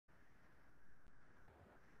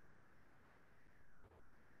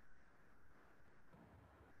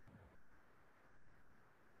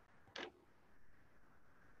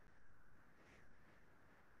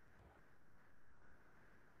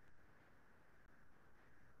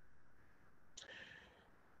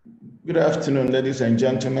Good afternoon, ladies and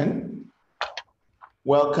gentlemen.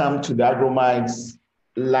 Welcome to the AgroMinds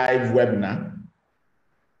live webinar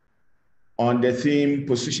on the theme,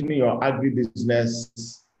 positioning your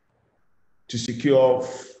agribusiness to secure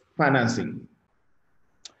financing.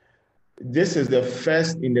 This is the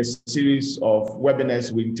first in the series of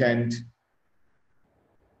webinars we intend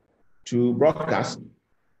to broadcast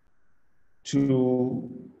to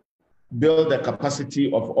build the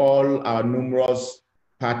capacity of all our numerous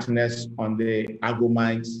partners on the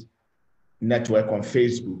AgroMinds network on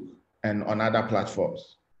Facebook and on other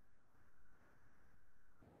platforms.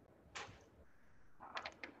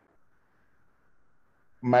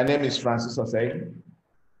 My name is Francis Osei.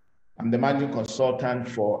 I'm the managing consultant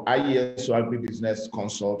for IESO Agribusiness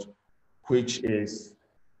Consult, which is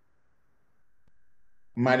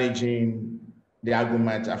managing the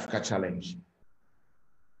AgroMinds Africa Challenge.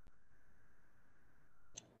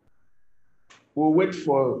 We'll wait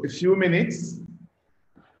for a few minutes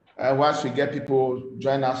once we get people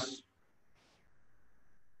join us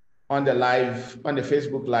on the live, on the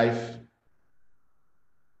Facebook Live.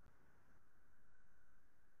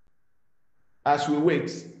 As we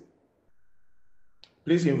wait,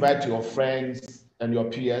 please invite your friends and your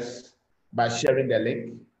peers by sharing the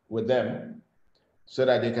link with them so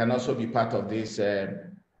that they can also be part of this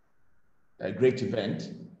great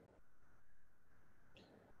event.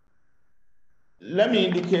 Let me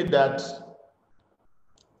indicate that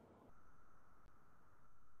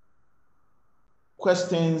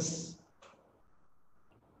questions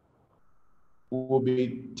will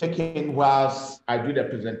be taken whilst I do the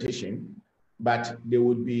presentation, but they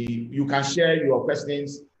would be, you can share your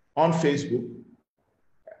questions on Facebook,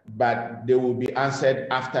 but they will be answered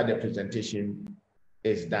after the presentation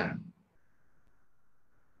is done.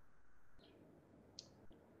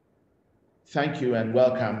 Thank you and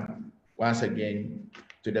welcome once again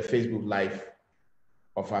to the Facebook Live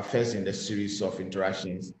of our first in the series of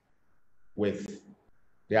interactions with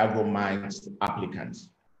the AgroMinds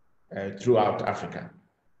applicants throughout Africa.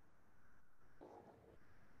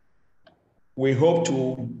 We hope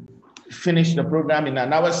to finish the program in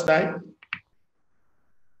an hour's time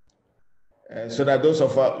so that those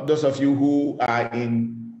of you who are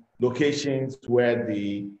in locations where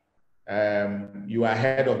the you are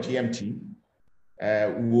ahead of GMT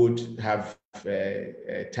would have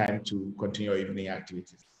time to continue your evening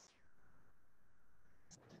activities.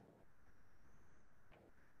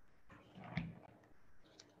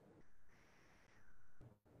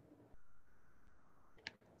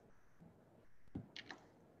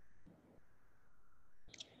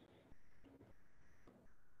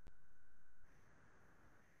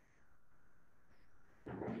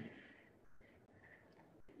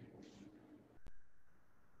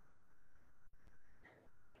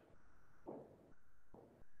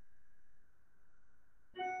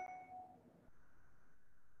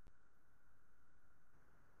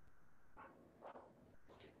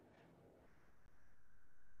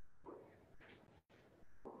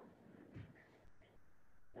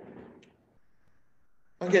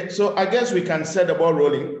 Okay, so I guess we can set the ball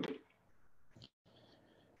rolling.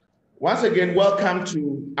 Once again, welcome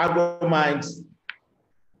to AgroMinds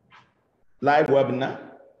live webinar.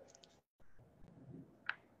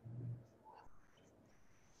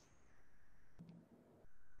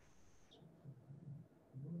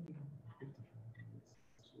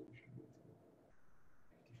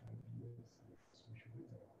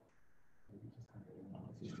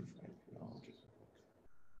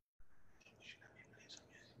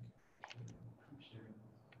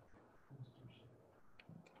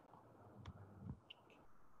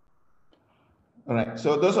 All right,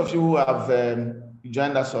 so those of you who have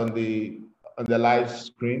joined us on the live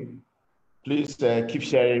screen, please keep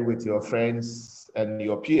sharing with your friends and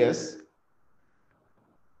your peers.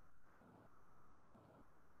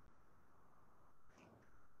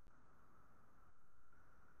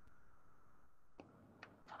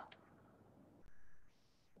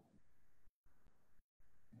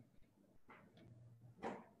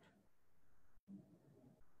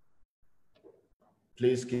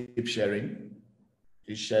 Please keep sharing.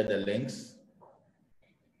 Please share the links.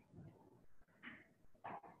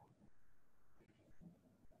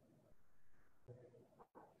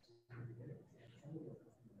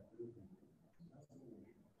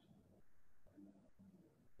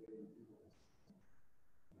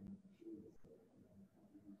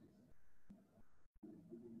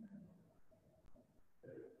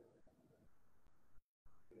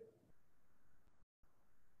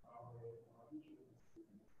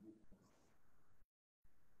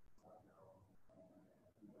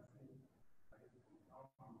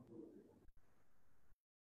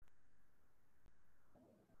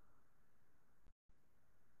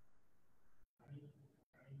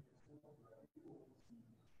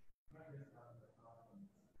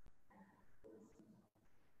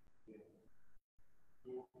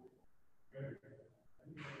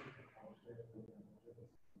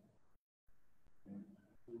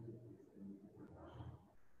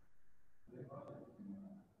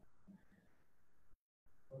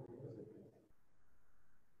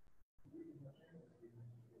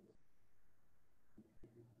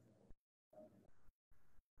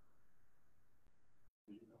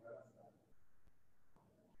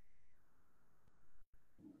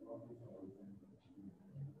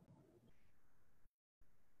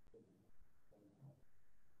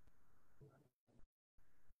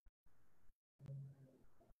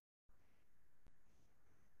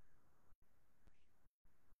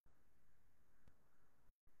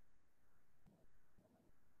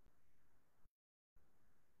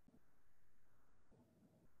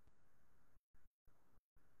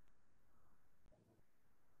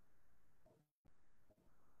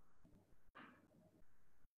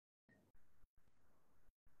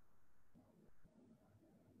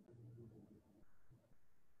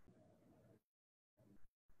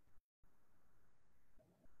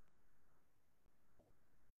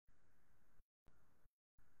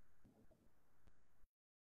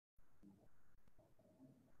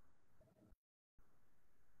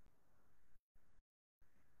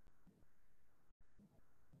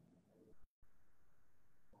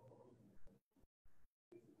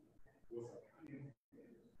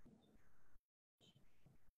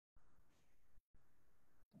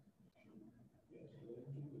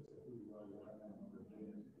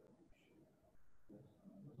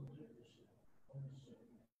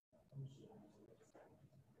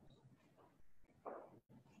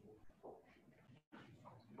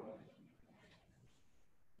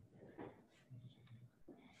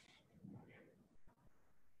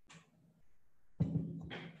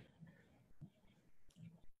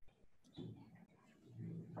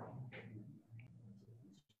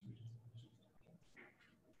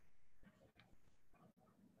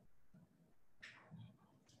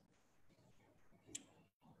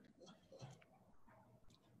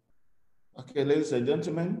 Okay, ladies and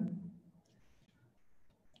gentlemen,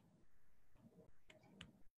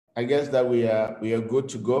 I guess that we are good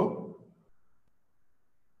to go.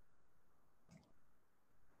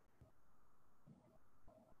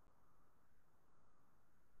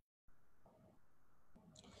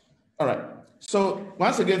 All right. So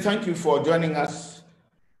once again, thank you for joining us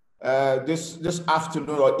this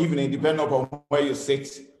afternoon or evening, depending upon where you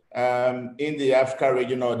sit in the Africa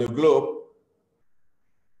region or the globe.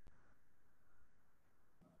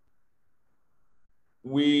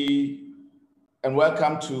 And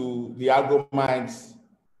welcome to the AgroMinds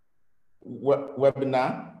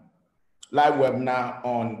webinar, live webinar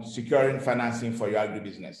on securing financing for your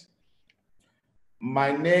agribusiness.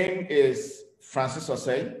 My name is Francis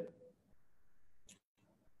Osei.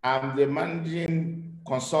 I'm the managing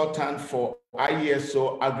consultant for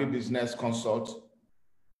IESO Agribusiness Consult,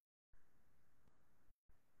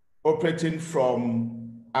 operating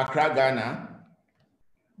from Accra, Ghana,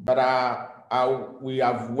 but we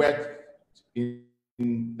have worked in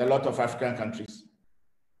a lot of African countries.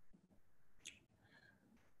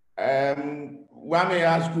 One may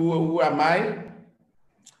ask, who am I?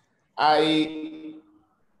 I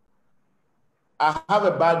have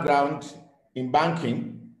a background in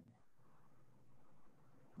banking,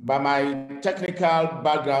 but my technical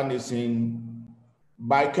background is in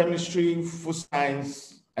biochemistry, food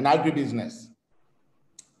science, and agribusiness.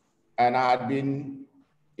 And I had been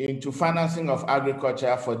into financing of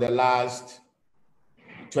agriculture for the last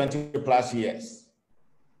 20 plus years,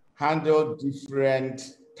 handled different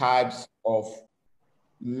types of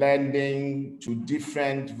lending to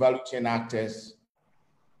different value chain actors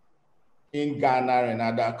in Ghana and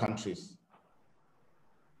other countries.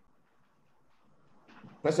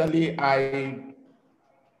 Presently, I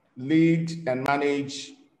lead and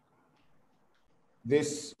manage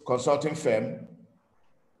this consulting firm,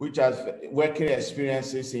 which has working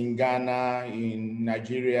experiences in Ghana, in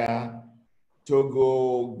Nigeria,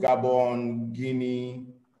 Togo, Gabon, Guinea,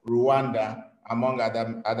 Rwanda, among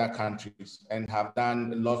other countries, and have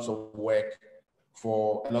done lots of work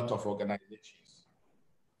for a lot of organizations.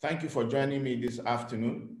 Thank you for joining me this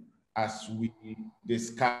afternoon as we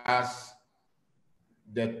discuss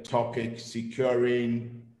the topic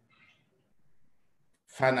securing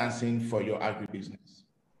financing for your agribusiness.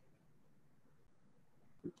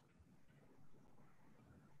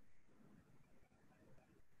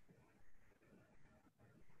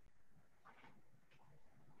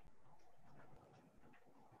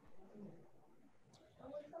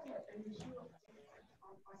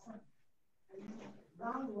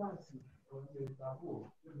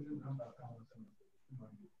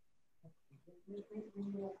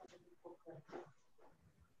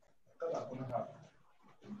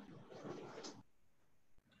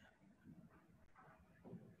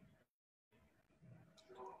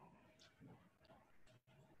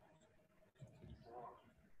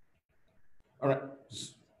 All right.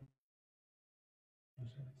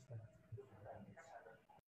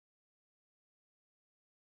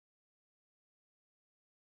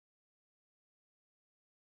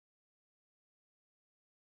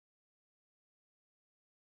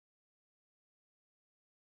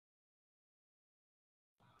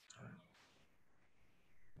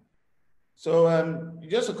 So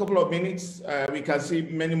just a couple of minutes, we can see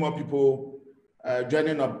many more people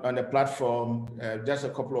joining up on the platform. Just a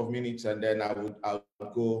couple of minutes, and then I'll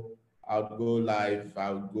go live.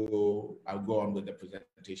 I'll go on with the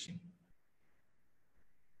presentation.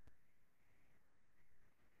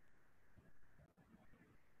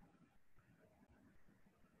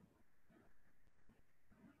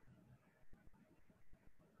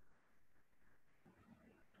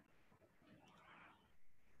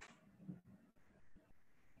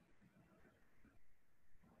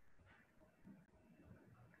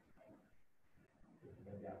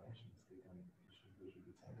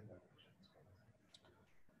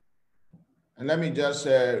 And let me just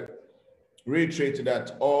reiterate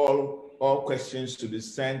that all questions to be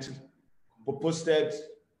sent, posted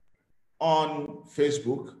on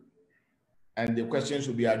Facebook, and the questions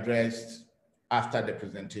will be addressed after the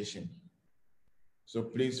presentation. So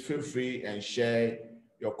please feel free and share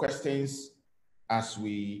your questions as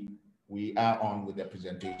we are on with the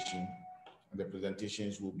presentation. The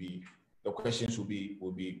presentations will be, the questions will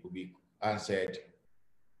be answered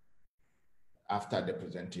after the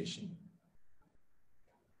presentation.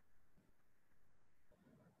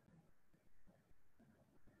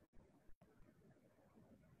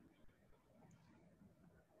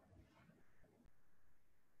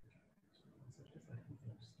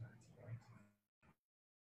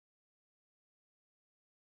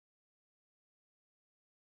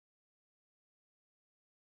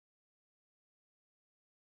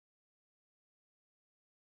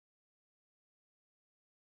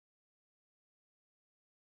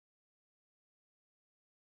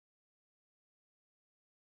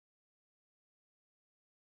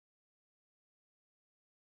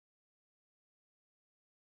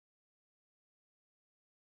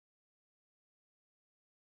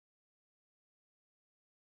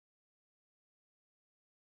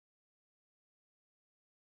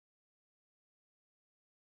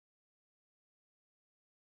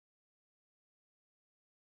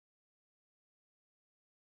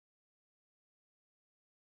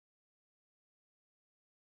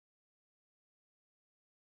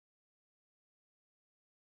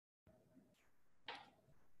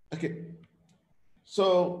 Okay,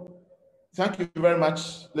 so thank you very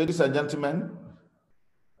much, ladies and gentlemen,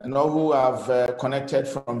 and all who have connected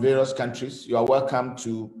from various countries. You are welcome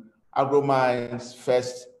to AgroMinds'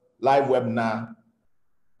 first live webinar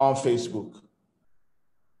on Facebook.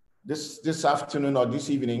 This afternoon or this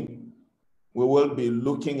evening, we will be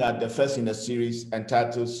looking at the first in a series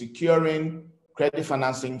entitled Securing Credit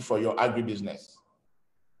Financing for Your Agribusiness.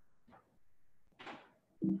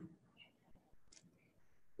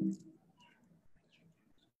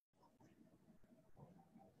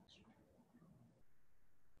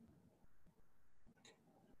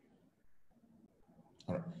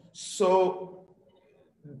 All right. So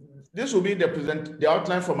this will be the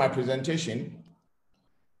outline for my presentation.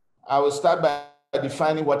 I will start by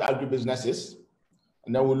defining what agribusiness is,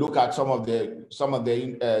 and then we'll look at some of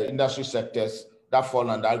the industry sectors that fall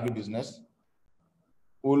under agribusiness.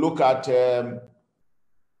 We'll look at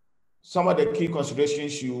some of the key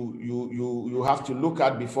considerations you have to look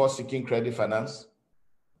at before seeking credit finance.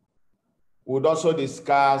 We'll also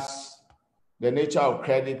discuss the nature of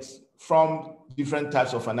credit from different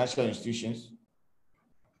types of financial institutions.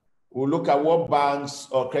 We'll look at what banks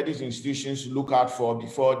or credit institutions look out for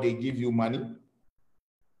before they give you money.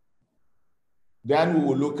 Then we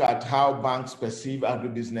will look at how banks perceive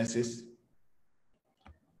agribusinesses.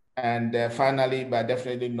 And finally, but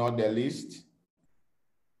definitely not the least,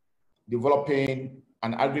 developing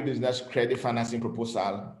an agribusiness credit financing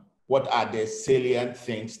proposal. What are the salient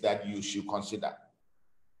things that you should consider?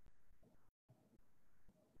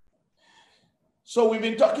 So we've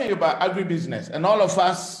been talking about agribusiness, and all of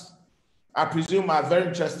us, I presume, are very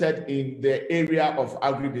interested in the area of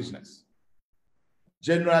agribusiness.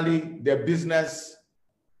 Generally, the business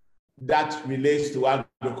that relates to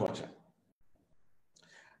agriculture.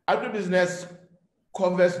 Agribusiness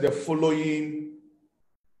covers the following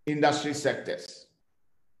industry sectors.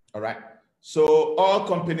 All right. So all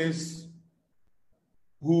companies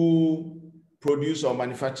who produce or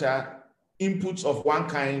manufacture inputs of one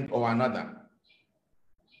kind or another,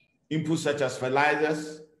 inputs such as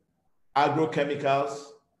fertilizers,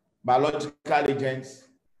 agrochemicals, biological agents,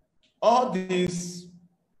 all these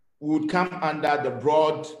would come under the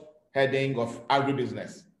broad heading of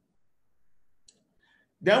agribusiness.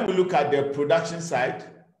 Then we look at the production side,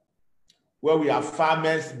 where we have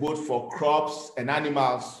farmers both for crops and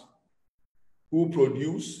animals who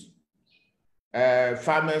produce,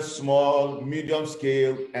 farmers small, medium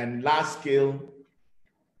scale, and large scale,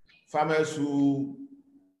 farmers who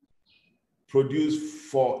produce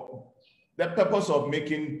for the purpose of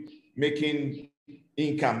making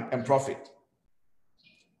income and profit.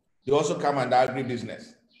 They also come under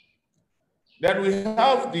agribusiness. Then we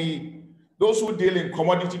have those who deal in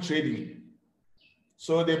commodity trading.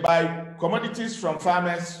 So they buy commodities from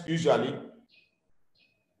farmers usually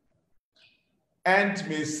and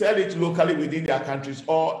may sell it locally within their countries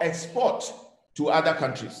or export to other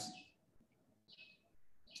countries.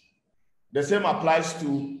 The same applies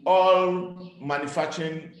to all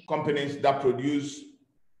manufacturing companies that produce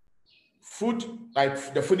food,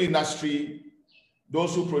 like the food industry,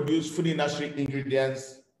 those who produce food industry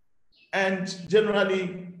ingredients, and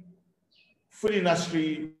generally food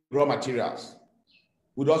industry raw materials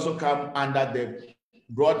would also come under the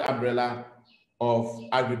broad umbrella of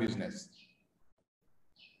agribusiness.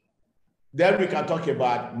 Then we can talk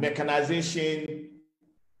about mechanization,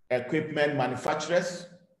 equipment manufacturers,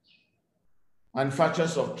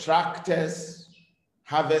 manufacturers of tractors,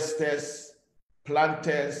 harvesters,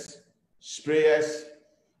 planters, sprayers,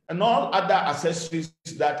 and all other accessories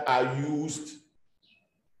that are used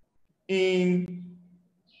in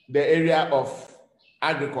the area of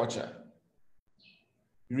agriculture,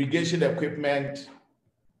 irrigation equipment,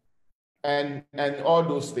 and all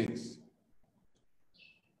those things.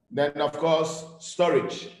 Then, of course,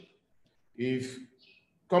 storage. If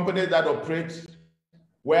companies that operate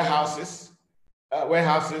warehouses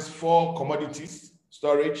for commodities,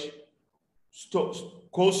 storage,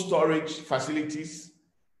 cold storage facilities,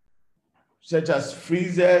 such as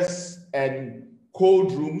freezers and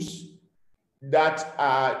cold rooms that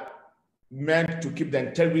are meant to keep the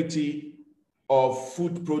integrity of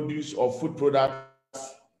food produce or food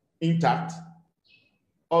products intact,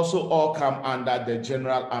 also all come under the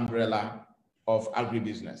general umbrella of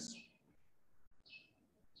agribusiness.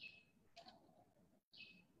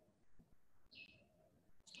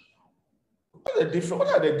 What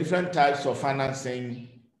are the different types of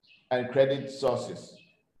financing and credit sources?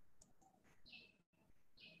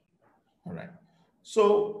 All right.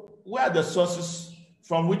 So where are the sources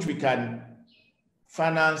from which we can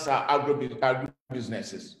finance our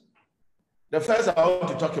agribusinesses? The first I want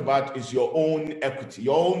to talk about is your own equity,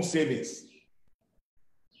 your own savings.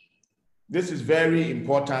 This is very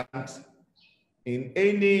important in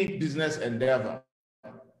any business endeavor,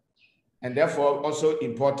 and therefore also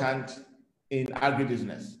important in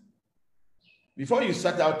agribusiness. Before you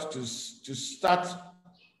set out to start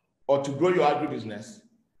or to grow your agribusiness,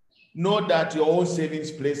 know that your own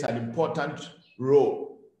savings plays an important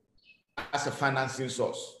role as a financing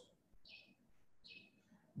source.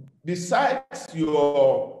 Besides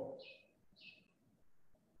your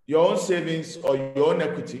own savings or your own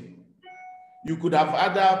equity, you could have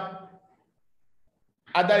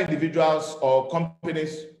other individuals or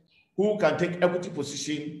companies who can take equity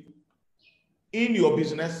position in your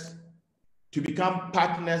business to become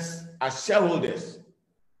partners as shareholders.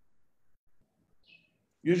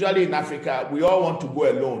 Usually in Africa, we all want to go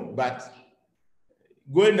alone, but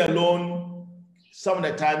going alone some of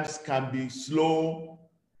the times can be slow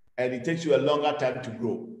and it takes you a longer time to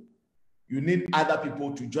grow. You need other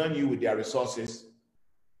people to join you with their resources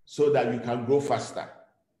so that you can grow faster.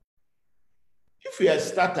 If you're a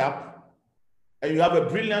startup and you have a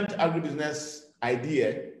brilliant agribusiness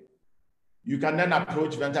idea, you can then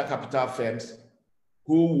approach venture capital firms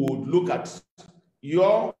who would look at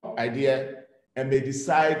your idea and may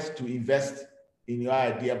decide to invest in your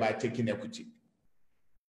idea by taking equity.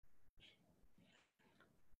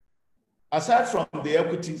 Aside from the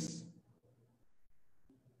equities,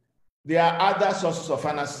 there are other sources of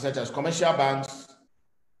finance, such as commercial banks,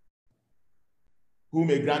 who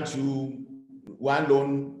may grant you one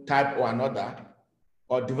loan type or another,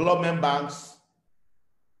 or development banks,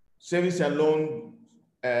 savings and loan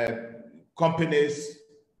companies,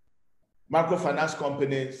 microfinance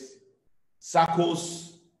companies,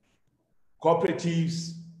 SACCOs,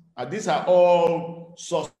 cooperatives. These are all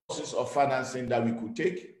sources of financing that we could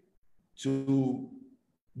take to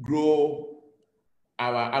grow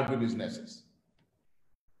our agribusinesses.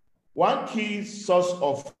 One key source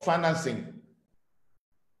of financing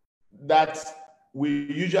that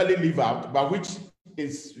we usually leave out, but which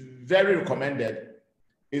is very recommended,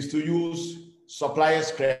 is to use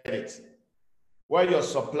supplier's credit, where your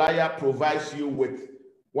supplier provides you with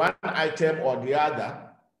one item or the other,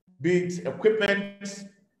 be it equipment,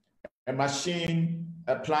 a machine,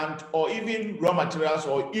 a plant, or even raw materials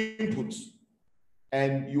or inputs,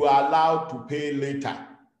 and you are allowed to pay later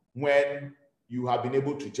when you have been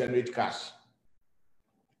able to generate cash.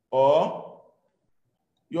 Or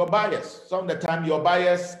your buyers, some of the time your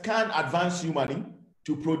buyers can advance you money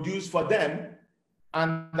to produce for them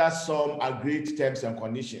under some agreed terms and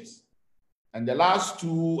conditions. And the last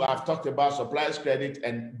two I've talked about, supplier's credit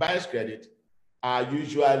and buyer's credit, are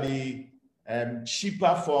usually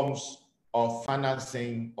cheaper forms of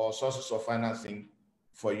financing or sources of financing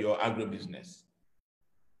for your agribusiness.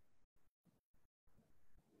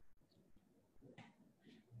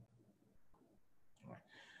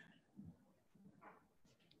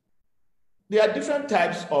 There are different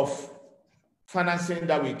types of financing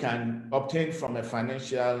that we can obtain from a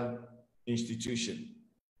financial institution,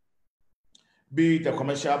 be it a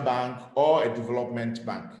commercial bank or a development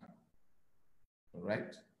bank. All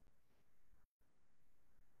right.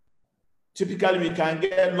 Typically, we can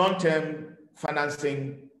get long-term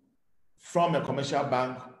financing from a commercial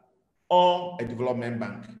bank or a development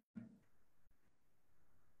bank.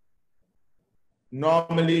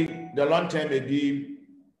 Normally, the long-term may be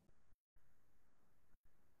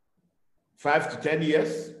 5 to 10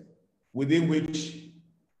 years, within which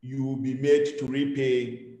you will be made to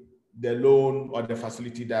repay the loan or the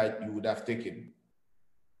facility that you would have taken.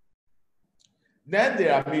 Then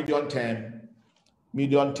there are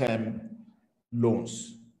medium-term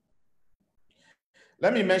loans.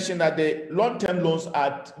 Let me mention that the long-term loans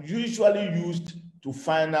are usually used to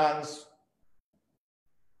finance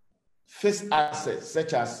fixed assets,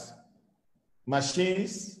 such as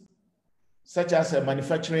machines, such as a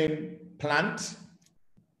manufacturing plant,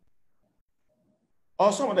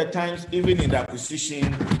 or some of the times even in the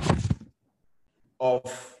acquisition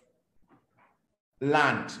of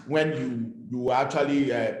land, when you are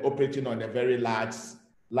actually operating on a very large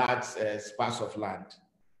sparse of land.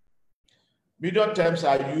 Medium terms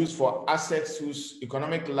are used for assets whose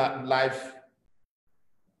economic life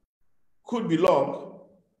could be long,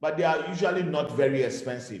 but they are usually not very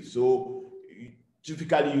expensive. So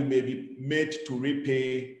typically you may be made to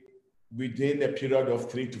repay within a period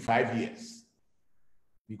of 3 to 5 years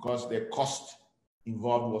because the cost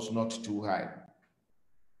involved was not too high.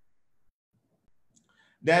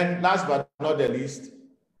 Then last but not the least,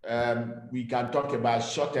 we can talk about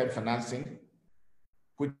short-term financing,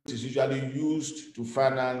 which is usually used to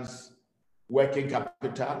finance working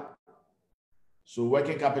capital. So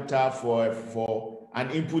working capital for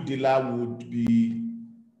an input dealer would be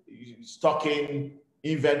stocking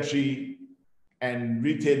inventory and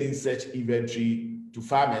retailing such inventory to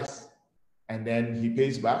farmers, and then he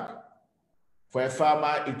pays back. For a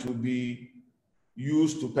farmer, it will be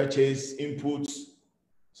used to purchase inputs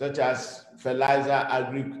such as fertilizer,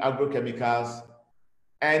 agrochemicals,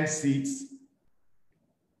 and seeds,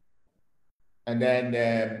 and then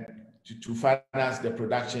to finance the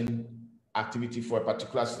production activity for a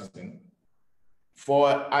particular season. For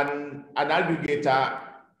an aggregator,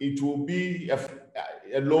 it will be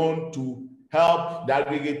a loan to help the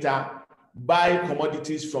aggregator buy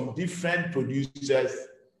commodities from different producers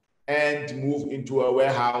and move into a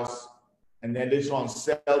warehouse, and then later on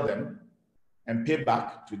sell them and pay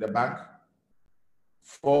back to the bank.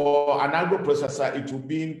 For an agro-processor, it will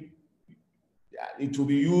be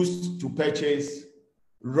used to purchase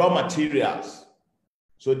raw materials.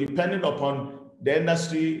 So depending upon the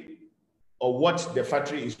industry or what the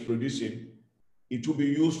factory is producing, it will be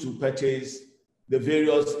used to purchase the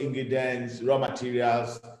various ingredients, raw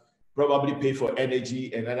materials, probably pay for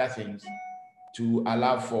energy and other things to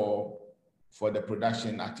allow for the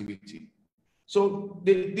production activity. So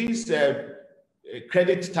these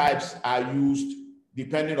credit types are used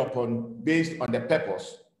depending upon, based on the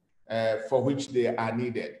purpose for which they are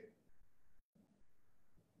needed.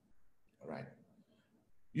 All right.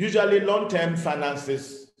 Usually long-term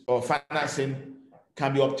finances or financing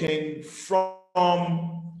can be obtained from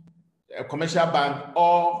a commercial bank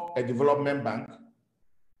or a development bank.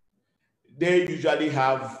 They usually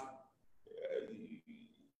have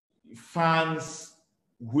funds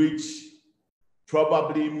which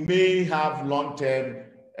probably may have long-term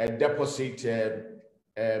deposit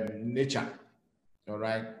nature, all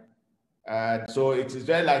right? So it is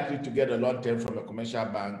very likely to get a long-term from a commercial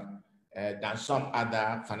bank, than some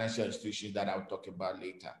other financial institutions that I'll talk about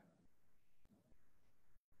later.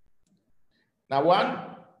 Now,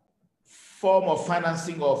 one form of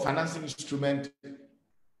financing or financing instrument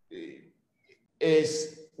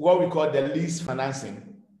is what we call the lease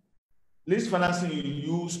financing. Lease financing you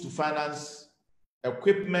use to finance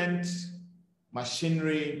equipment,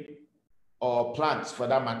 machinery, or plants for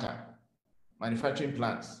that matter, manufacturing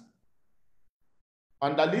plants.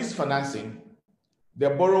 Under lease financing, the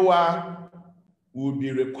borrower will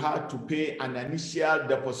be required to pay an initial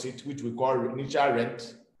deposit, which we call initial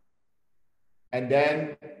rent. And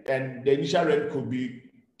the initial rent could be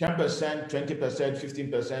 10%, 20%,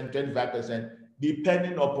 15%, 25%,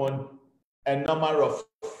 depending upon a number of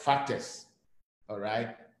factors, all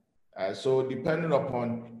right? So depending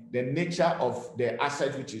upon the nature of the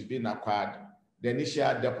asset which is being acquired, the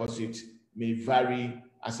initial deposit may vary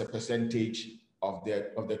as a percentage of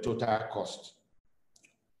the total cost.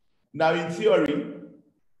 Now, in theory,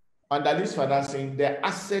 under lease financing, the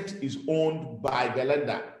asset is owned by the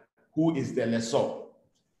lender, who is the lessor.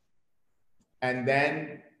 And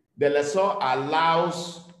then the lessor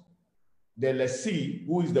allows the lessee,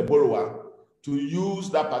 who is the borrower, to use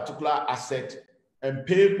that particular asset and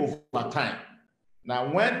pay over time.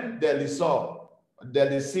 Now, when the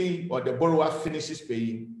lessee or the borrower finishes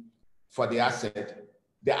paying for the asset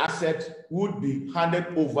would be handed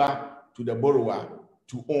over to the borrower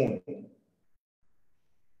to own.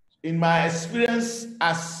 In my experience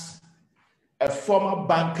as a former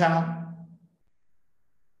banker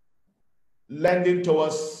lending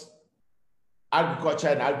towards agriculture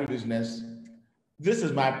and agribusiness, this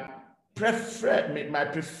is my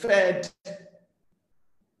preferred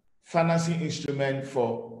financing instrument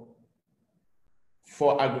for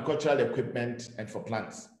agricultural equipment and for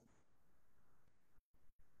plants.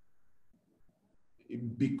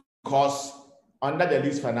 Because under the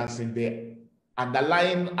lease financing, the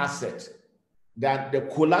underlying asset, the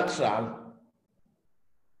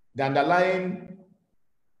underlying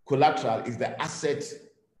collateral is the asset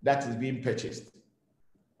that is being purchased.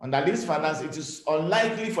 Under lease finance, it is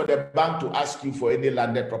unlikely for the bank to ask you for any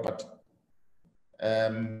landed property,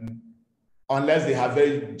 unless they have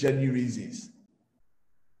very genuine reasons.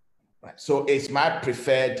 Right. So it's my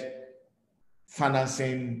preferred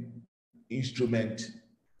financing instrument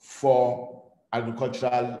for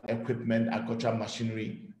agricultural equipment, agricultural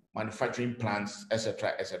machinery, manufacturing plants,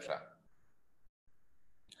 etc., etc.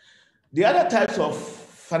 The other types of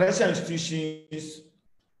financial institutions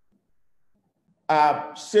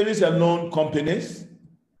are savings and loan companies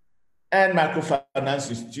and microfinance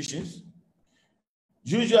institutions.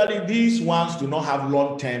 Usually, these ones do not have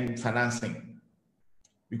long-term financing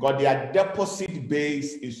because their deposit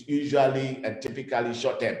base is usually and typically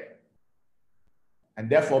short-term, and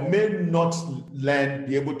therefore may not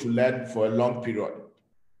be able to lend for a long period.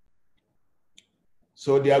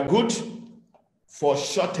 So they are good for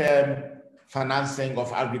short-term financing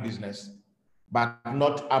of agribusiness, but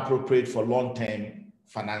not appropriate for long-term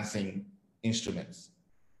financing instruments.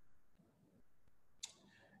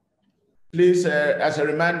 Please, as a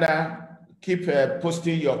reminder, keep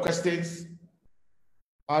posting your questions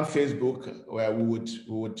on Facebook, where we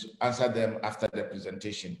would answer them after the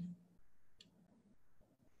presentation.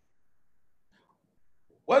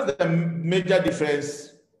 What's the major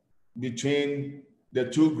difference between the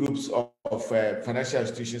two groups of financial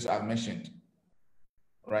institutions I've mentioned?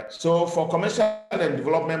 Right. So for commercial and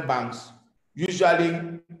development banks,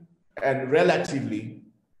 usually and relatively,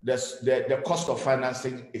 the cost of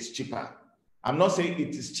financing is cheaper. I'm not saying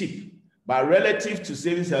it is cheap, but relative to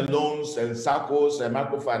savings and loans and SACCOs and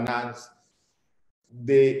microfinance,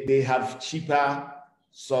 they have cheaper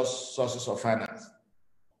sources of finance.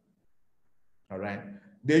 All right.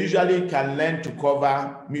 They usually can lend to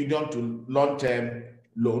cover medium to long-term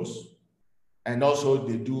loans, and also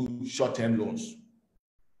they do short-term loans.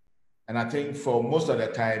 And I think for most of the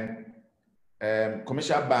time,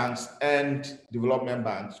 commercial banks and development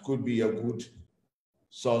banks could be a good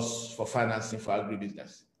source for financing for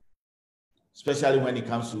agribusiness, especially when it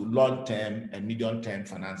comes to long-term and medium-term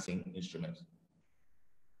financing instruments.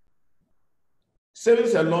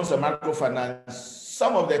 Savings and loans and microfinance,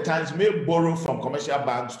 some of the times may borrow from commercial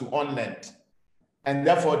banks to on-lend, and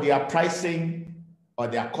therefore their pricing or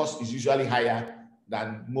their cost is usually higher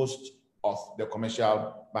than most of the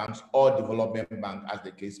commercial banks or development bank, as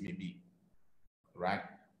the case may be, right?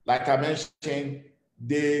 Like I mentioned,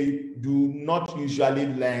 they do not usually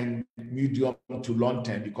lend medium to long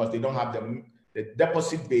term because they don't have the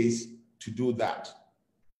deposit base to do that.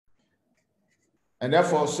 And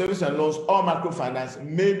therefore, savings and loans or microfinance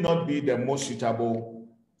may not be the most suitable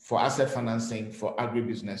for asset financing for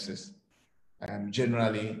agribusinesses,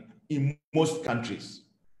 generally in most countries.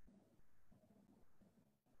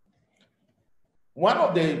 One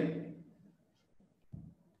of the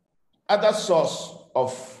other source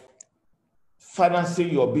of financing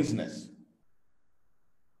your business,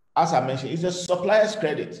 as I mentioned, is a supplier's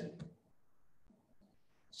credit.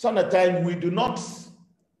 Sometimes we do not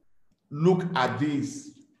look at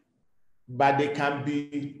these, but they can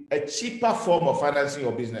be a cheaper form of financing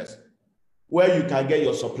your business, where you can get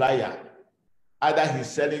your supplier, either he's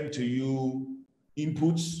selling to you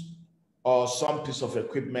inputs or some piece of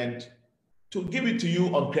equipment, to give it to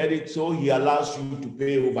you on credit, so he allows you to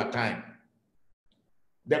pay over time.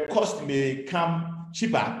 The cost may come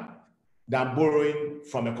cheaper than borrowing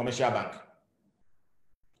from a commercial bank,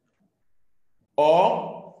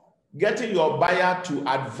 or getting your buyer to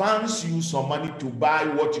advance you some money to buy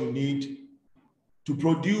what you need to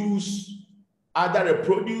produce either a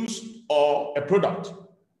produce or a product,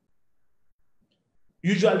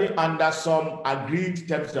 usually under some agreed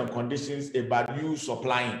terms and conditions about you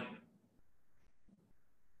supplying.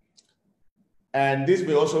 And this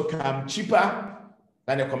may also come cheaper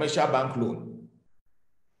than a commercial bank loan.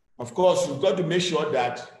 Of course, you've got to make sure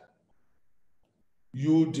that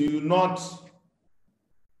you do not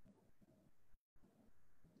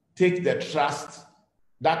take the trust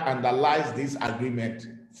that underlies this agreement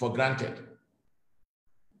for granted.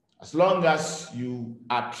 As long as you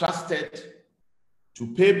are trusted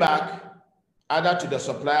to pay back either to the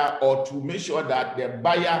supplier or to make sure that the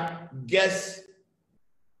buyer gets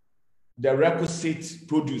the requisite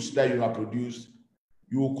produce that you have produced,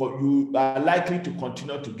 you are likely to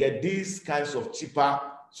continue to get these kinds of cheaper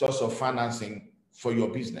source of financing for your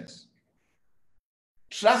business.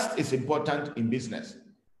 Trust is important in business,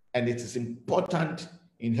 and it is important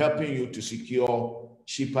in helping you to secure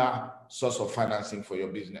cheaper source of financing for your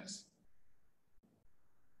business.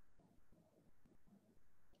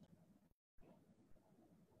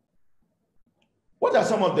 What are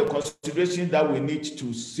some of the considerations that we need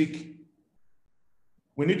to seek?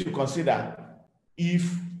 We need to consider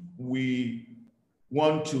if we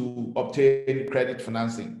want to obtain credit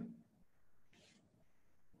financing.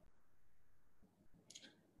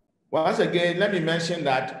 Once again, let me mention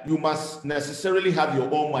that you must necessarily have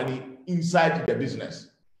your own money inside the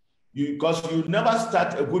business, because you never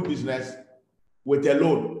start a good business with a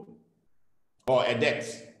loan or a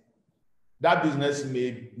debt. That business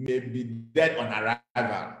may be dead on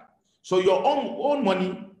arrival. So your own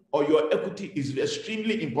money or your equity is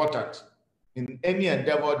extremely important in any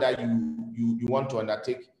endeavor that you want to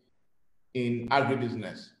undertake in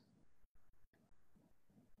agribusiness.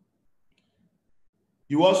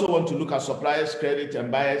 You also want to look at suppliers' credit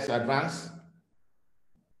and buyers' advance,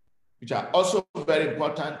 which are also very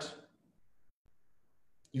important.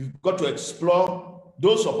 You've got to explore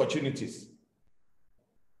those opportunities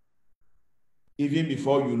even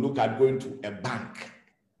before you look at going to a bank,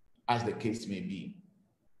 as the case may be.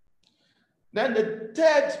 Then the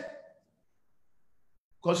third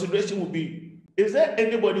consideration would be, is there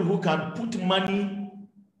anybody who can put money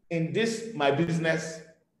in this, my business,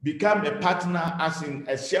 become a partner as in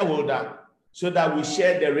a shareholder, so that we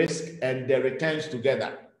share the risk and the returns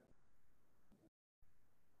together?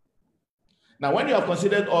 Now, when you have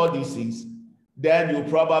considered all these things, then you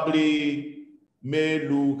probably may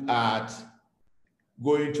look at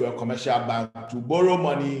going to a commercial bank to borrow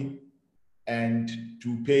money and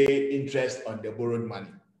to pay interest on the borrowed money.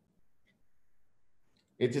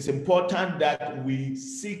 It is important that we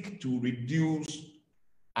seek to reduce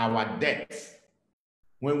our debts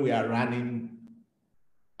when we are running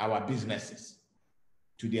our businesses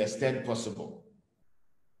to the extent possible.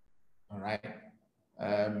 All right.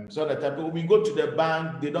 So that when we go to the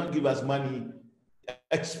bank, they don't give us money.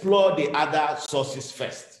 Explore the other sources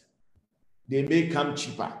first. They may come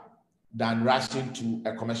cheaper than rushing to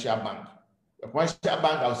a commercial bank. A commercial bank,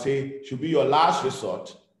 I'll say, should be your last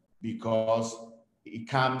resort, because it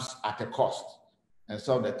comes at a cost. And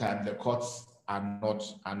some of the time, the costs are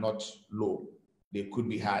not low. They could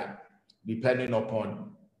be high, depending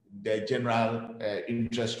upon the general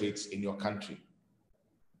interest rates in your country.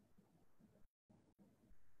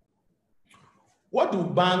 What do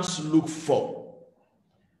banks look for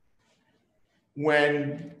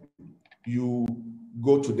when you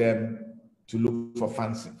go to them to look for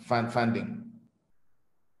funding?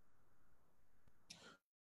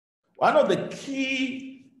 One of the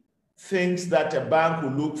key things that a bank will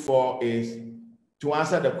look for is to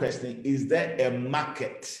answer the question, is there a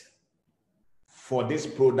market for this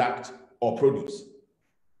product or produce?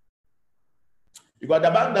 Because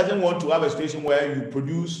the bank doesn't want to have a situation where you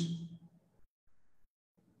produce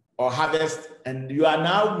or harvest, and you are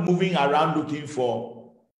now moving around looking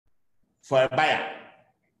for a buyer.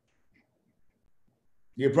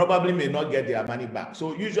 They probably may not get their money back.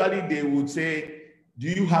 So usually they would say, do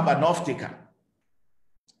you have an off-taker?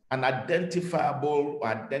 An identifiable or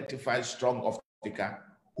identified strong off-taker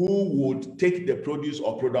who would take the produce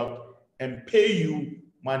or product and pay you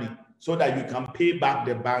money so that you can pay back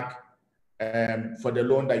the bank for the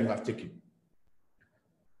loan that you have taken.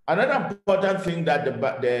 Another important thing that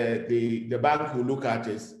the bank will look at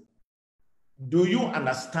is, do you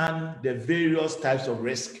understand the various types of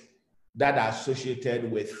risk that are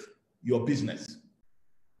associated with your business?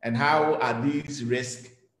 And how are these risks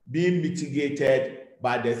being mitigated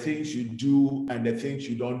by the things you do and the things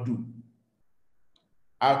you don't do?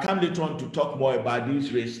 I'll come later on to talk more about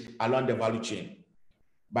these risks along the value chain.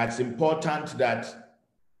 But it's important that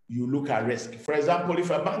you look at risk. For example, if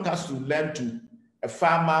a bank has to lend to a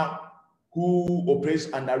farmer who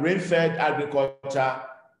operates under rain-fed agriculture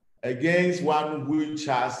against one which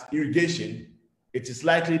has irrigation, it is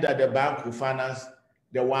likely that the bank will finance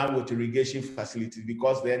the one with irrigation facility,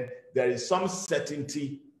 because then there is some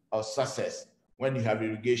certainty of success when you have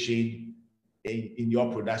irrigation in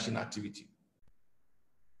your production activity.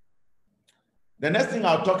 The next thing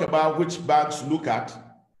I'll talk about, which banks look at,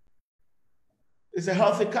 is a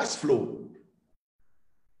healthy cash flow.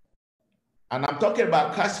 And I'm talking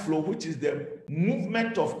about cash flow, which is the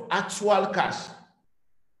movement of actual cash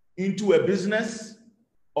into a business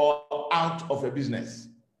or out of a business.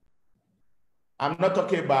 I'm not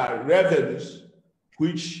talking about revenues,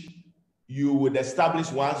 which you would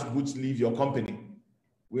establish once goods leave your company.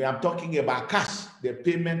 We are talking about cash, the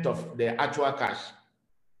payment of the actual cash.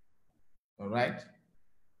 All right?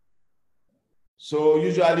 So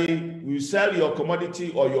usually you sell your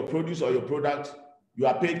commodity or your produce or your product, you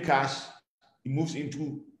are paid cash, it moves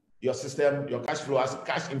into your system, your cash flow as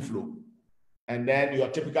cash inflow. And then your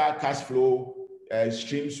typical cash flow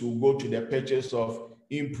streams will go to the purchase of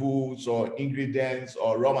inputs or ingredients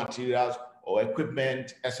or raw materials or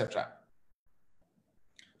equipment, etc.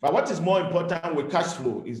 But what is more important with cash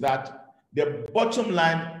flow is that the bottom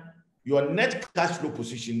line, your net cash flow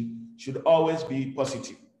position, should always be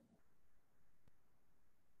positive.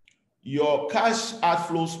 Your cash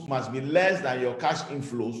outflows must be less than your cash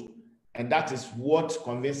inflows, and that is what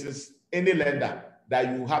convinces any lender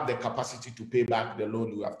that you have the capacity to pay back the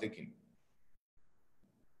loan you have taken.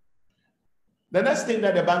 The next thing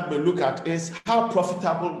that the bank may look at is how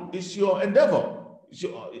profitable is your endeavor?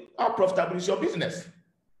 How profitable is your business?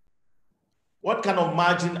 What kind of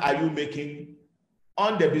margin are you making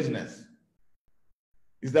on the business?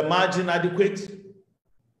 Is the margin adequate?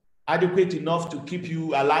 Adequate enough to keep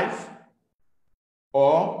you alive?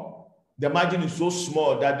 Or the margin is so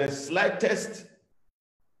small that the slightest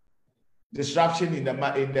disruption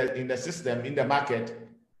in the system, in the market,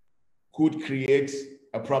 could create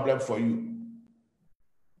a problem for you?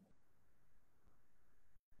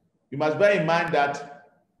 You must bear in mind that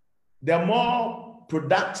the more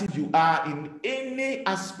productive you are in any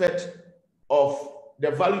aspect of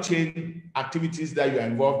the value chain activities that you are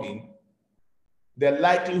involved in, the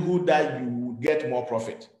likelihood that you will get more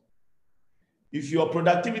profit. If your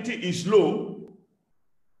productivity is low,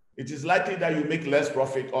 it is likely that you make less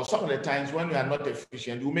profit, or some of the times when you are not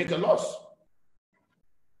efficient, you make a loss.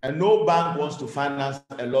 And no bank wants to finance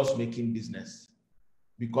a loss-making business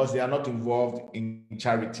because they are not involved in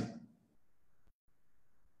charity.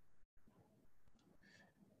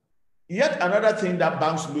 Yet another thing that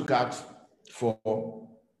banks look at for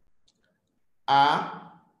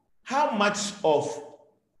are how much of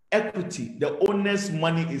equity, the owner's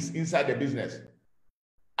money, is inside the business,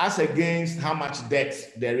 as against how much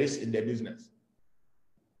debt there is in the business.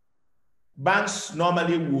 Banks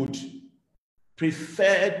normally would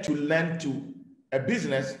prefer to lend to a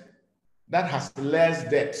business that has less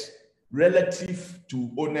debt relative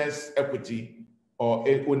to owner's equity or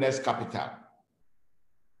owner's capital.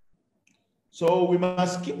 So we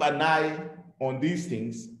must keep an eye on these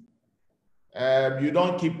things. You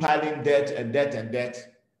don't keep piling debt and debt and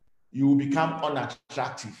debt. You will become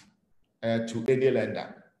unattractive to any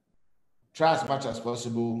lender. Try as much as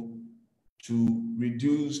possible to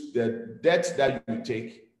reduce the debt that you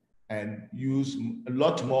take and use a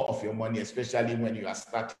lot more of your money, especially when you are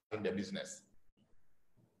starting the business.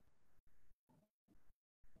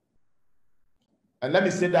 And let me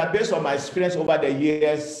say that based on my experience over the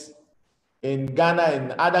years in Ghana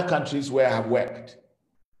and other countries where I have worked,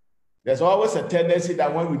 there's always a tendency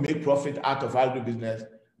that when we make profit out of agribusiness,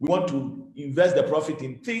 we want to invest the profit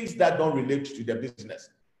in things that don't relate to the business,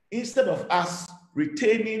 instead of us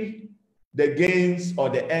retaining the gains or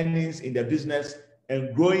the earnings in the business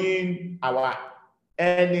and growing our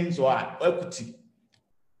earnings or our equity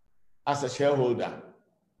as a shareholder,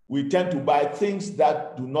 we tend to buy things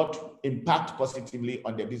that do not impact positively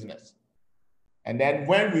on the business. And then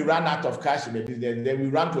when we run out of cash in the business, then we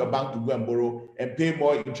run to a bank to go and borrow and pay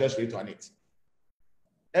more interest rate on it.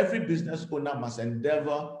 Every business owner must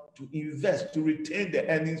endeavor to invest, to retain the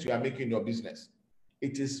earnings you are making in your business.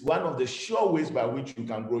 It is one of the sure ways by which you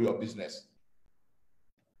can grow your business.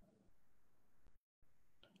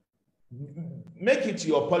 Make it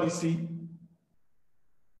your policy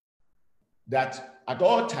that at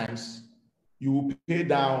all times you will pay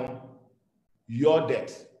down your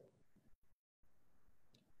debt.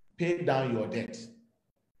 Pay down your debt.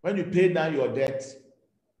 When you pay down your debt,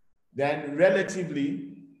 then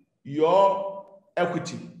relatively your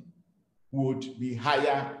equity would be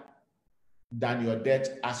higher than your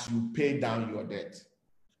debt as you pay down your debt.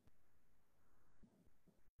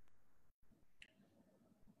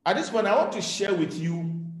 At this point, I want to share with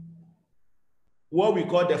you what we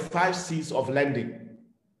call the 5 C's of lending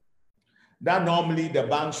that normally the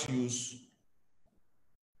banks use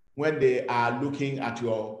when they are looking at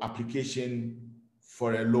your application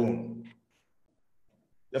for a loan.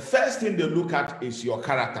 The first thing they look at is your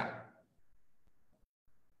character.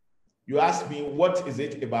 You ask me, what is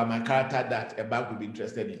it about my character that a bank will be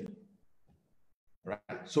interested in? Right.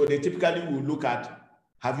 So they typically will look at,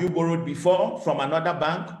 have you borrowed before from another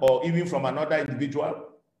bank or even from another individual?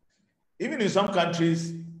 Even in some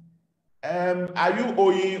countries, are you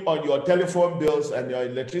owing on your telephone bills and your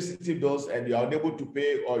electricity bills and you are unable to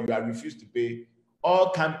pay or you are refused to pay?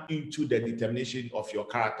 All come into the determination of your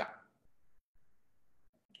character.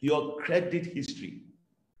 Your credit history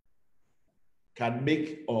can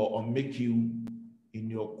make or unmake you in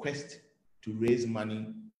your quest to raise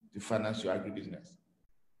money to finance your agribusiness.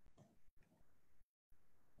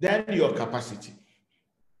 Then your capacity.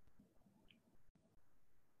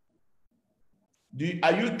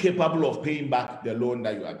 Are you capable of paying back the loan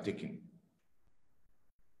that you are taking?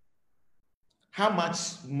 How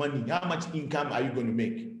much money, how much income are you going to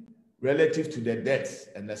make relative to the debt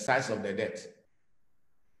and the size of the debt?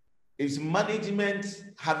 Is management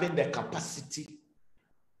having the capacity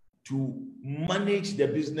to manage the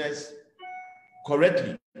business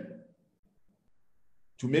correctly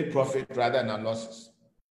to make profit rather than losses?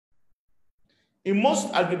 In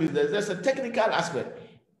most agribusiness, there's a technical aspect.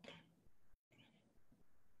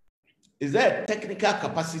 Is there a technical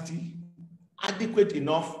capacity adequate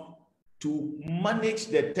enough to manage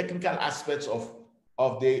the technical aspects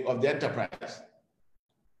of the enterprise?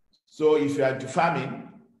 So if you are into farming,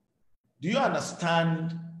 do you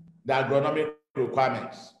understand the agronomic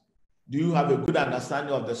requirements? Do you have a good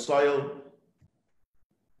understanding of the soil?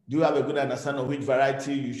 Do you have a good understanding of which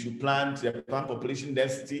variety you should plant, the plant population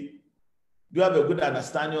density? Do you have a good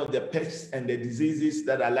understanding of the pests and the diseases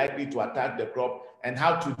that are likely to attack the crop and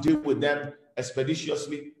how to deal with them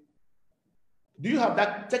expeditiously? Do you have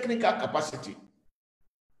that technical capacity?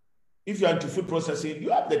 If you're into food processing,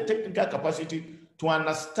 you have the technical capacity to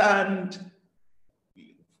understand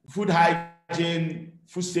food hygiene,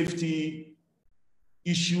 food safety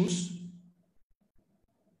issues,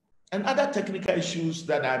 and other technical issues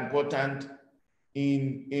that are important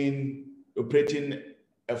in operating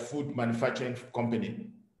a food manufacturing company.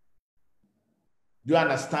 Do you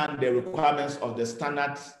understand the requirements of the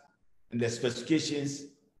standards and the specifications?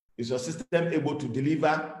 Is your system able to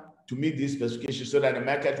deliver to meet these specifications so that the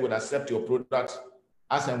market would accept your products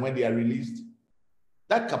as and when they are released?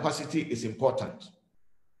 That capacity is important.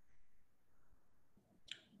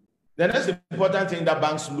 The next important thing that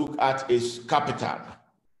banks look at is capital.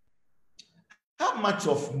 How much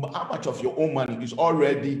of your own money is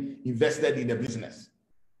already invested in the business?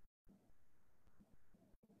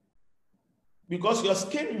 Because your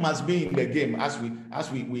skin must be in the game, as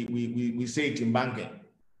we say it in banking.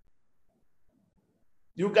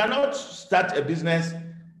 You cannot start a business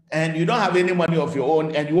and you don't have any money of your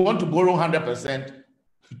own and you want to borrow 100%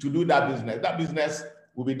 to do that business. That business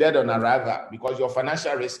will be dead on arrival because your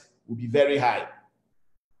financial risk will be very high.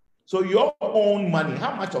 So your own money,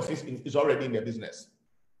 how much of it is already in the business?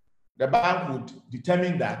 The bank would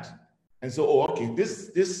determine that and say, oh, okay,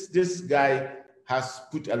 this guy has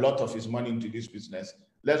put a lot of his money into this business.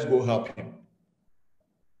 Let's go help him.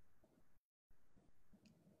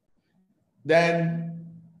 Then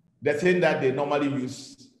the thing that they normally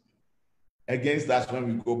use against us when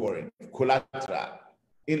we go borrowing, collateral,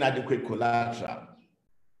 inadequate collateral.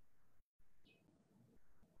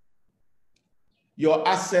 Your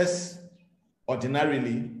assets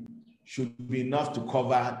ordinarily should be enough to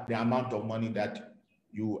cover the amount of money that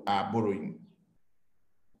you are borrowing.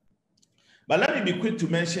 But let me be quick to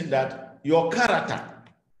mention that your character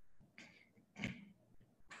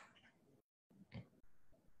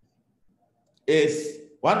is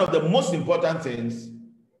one of the most important things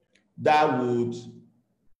that would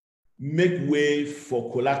make way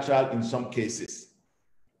for collateral in some cases.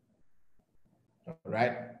 All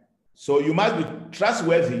right? So you must be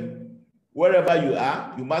trustworthy wherever you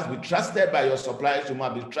are. You must be trusted by your suppliers. You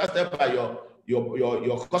must be trusted by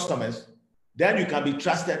your customers. Then you can be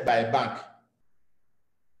trusted by a bank.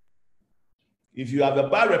 If you have a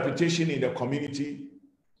bad reputation in the community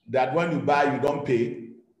that when you buy, you don't pay,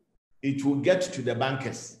 it will get to the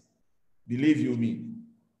bankers, believe you me.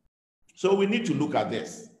 So we need to look at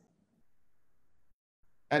this.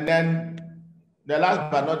 And then the last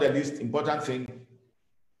but not the least important thing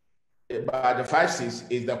about the 5 C's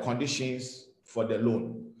is the conditions for the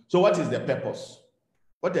loan. So what is the purpose?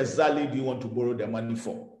 What exactly do you want to borrow the money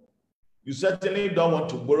for? You certainly don't want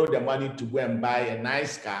to borrow the money to go and buy a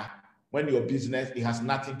nice car when your business, it has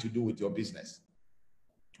nothing to do with your business.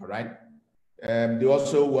 All right? They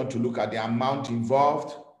also want to look at the amount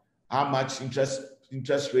involved, how much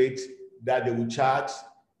interest rate that they will charge.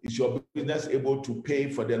 Is your business able to pay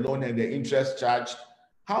for the loan and the interest charged?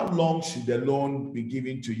 How long should the loan be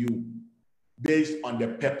given to you based on the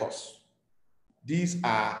purpose? These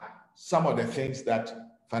are some of the things that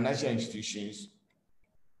financial institutions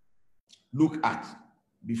look at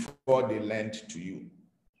before they lend to you.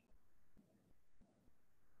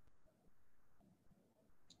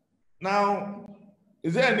 Now,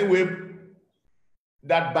 is there any way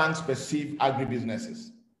that banks perceive agribusinesses?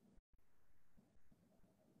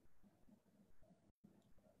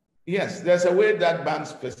 Yes, there's a way that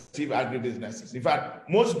banks perceive agribusinesses. In fact,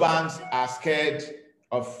 most banks are scared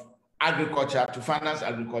of agriculture, to finance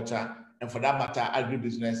agriculture, and for that matter,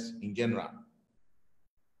 agribusiness in general.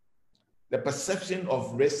 The perception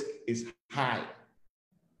of risk is high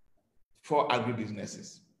for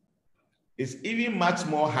agribusinesses. It's even much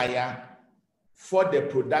more higher for the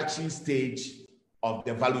production stage of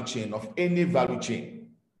the value chain, of any value chain.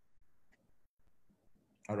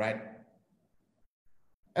 All right?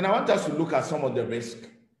 And I want us to look at some of the risks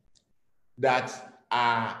that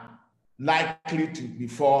are likely to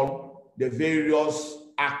befall the various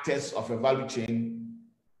actors of a value chain,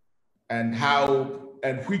 and how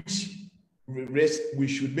and which risk we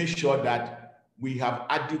should make sure that we have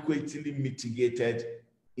adequately mitigated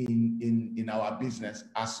in our business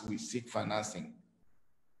as we seek financing.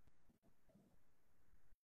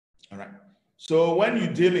 All right. So when you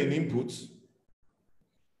deal in inputs,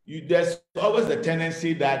 there's always the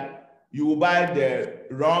tendency that you will buy the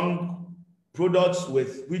wrong products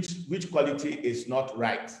with which quality is not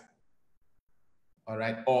right. All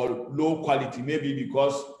right, or low quality, maybe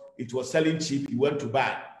because it was selling cheap, you went to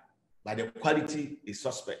buy, but the quality is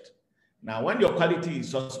suspect. Now, when your quality is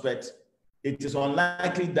suspect, it is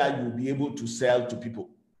unlikely that you'll be able to sell to people,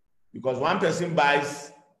 because one person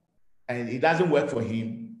buys and it doesn't work for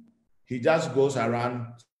him. He just goes around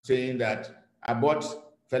saying that I bought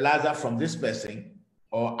fertilizer from this person,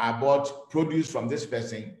 or I bought produce from this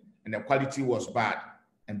person and the quality was bad,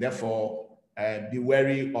 and therefore be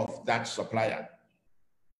wary of that supplier.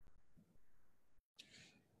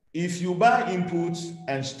 If you buy inputs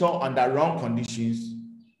and store under wrong conditions,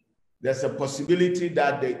 there's a possibility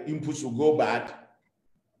that the inputs will go bad,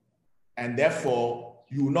 and therefore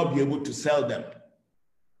you will not be able to sell them.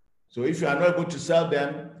 So if you are not able to sell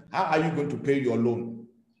them, how are you going to pay your loan?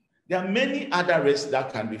 There are many other risks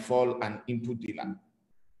that can befall an input dealer.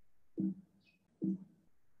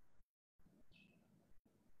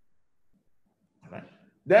 All right.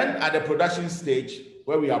 Then at the production stage,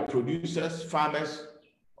 where we have producers, farmers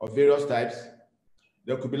of various types,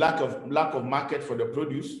 there could be lack of market for the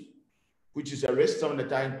produce, which is a risk. Some of the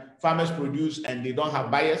time farmers produce and they don't have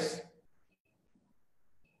buyers.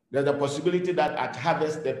 There's a possibility that at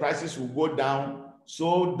harvest, the prices will go down,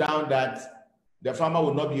 so down that the farmer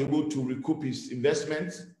will not be able to recoup his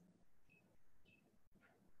investments.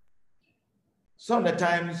 Some of the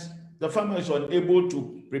times, the farmer is unable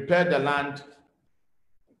to prepare the land.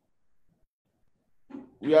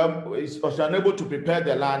 Is also unable to prepare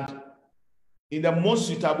the land in the most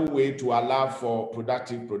suitable way to allow for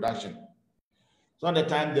productive production. Some of the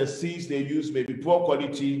time, the seeds they use may be poor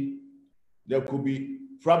quality. There could be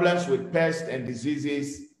problems with pests and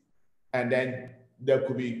diseases, and then there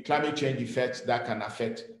could be climate change effects that can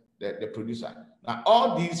affect the producer. Now,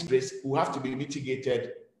 all these risks will have to be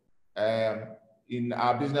mitigated in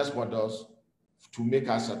our business models to make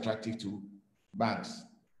us attractive to banks.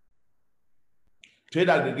 Trade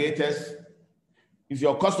aggregators, if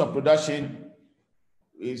your cost of production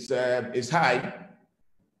is high,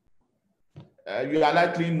 you are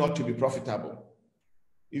likely not to be profitable.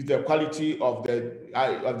 If the quality of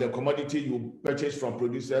the commodity you purchase from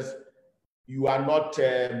producers, you are not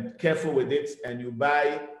careful with it, and you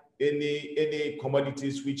buy any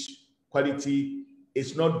commodities which quality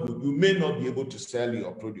is not good, you may not be able to sell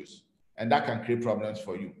your produce, and that can create problems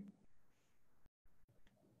for you.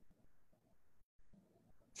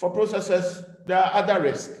 For processors, there are other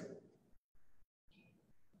risks.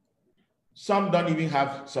 Some don't even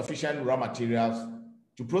have sufficient raw materials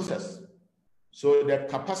to process. So the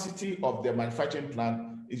capacity of the manufacturing plant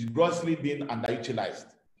is grossly being underutilized.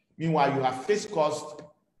 Meanwhile, you have fixed costs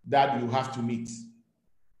that you have to meet,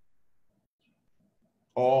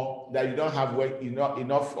 or that you don't have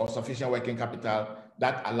enough or sufficient working capital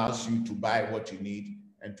that allows you to buy what you need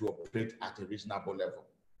and to operate at a reasonable level.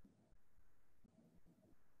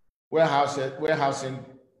 Warehousing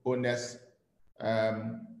owners,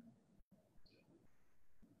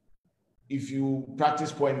 if you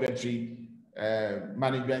practice poor inventory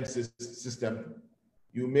management system,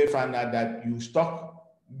 you may find out that you stock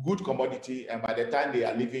good commodity, and by the time they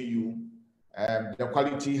are leaving you, the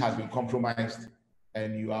quality has been compromised,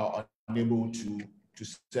 and you are unable to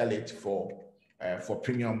sell it for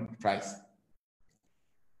premium price.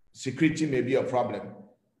 Security may be a problem.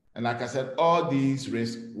 And like I said, all these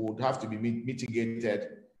risks would have to be mitigated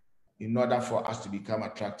in order for us to become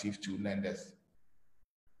attractive to lenders.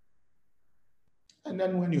 And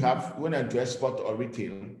then when you went into export or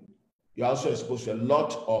retail, you're also exposed to a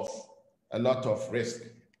lot of risk.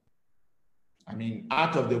 I mean,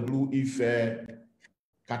 out of the blue, if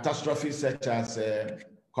catastrophes such as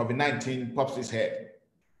COVID-19 pops its head,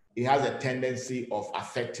 it has a tendency of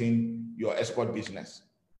affecting your export business,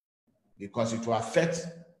 because it will affect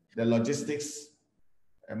the logistics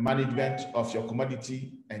and management of your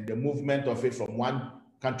commodity and the movement of it from one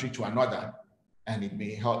country to another, and it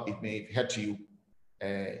may hurt you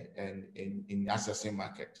in accessing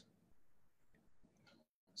market.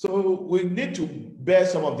 So we need to bear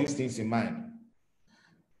some of these things in mind.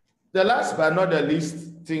 The last but not the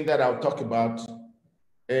least thing that I'll talk about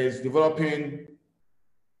is developing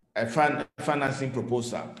a financing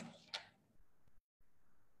proposal,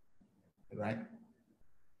 right?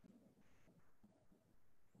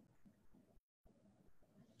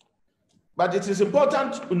 But it is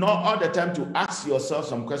important not all the time to ask yourself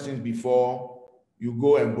some questions before you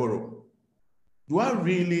go and borrow. Do I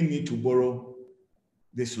really need to borrow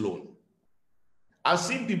this loan? I've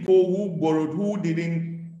seen people who borrowed who didn't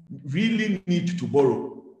really need to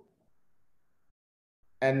borrow.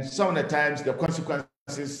 And some of the times the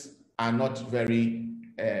consequences are not very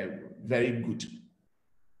good.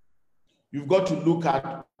 You've got to look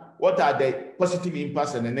at what are the positive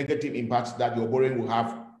impacts and the negative impacts that your borrowing will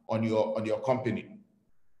have on your company.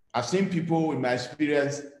 I've seen people, in my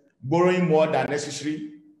experience, borrowing more than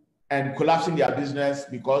necessary and collapsing their business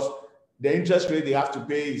because the interest rate they have to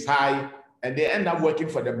pay is high, and they end up working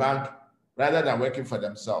for the bank rather than working for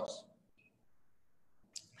themselves.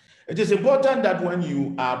 It is important that when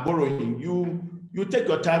you are borrowing, you take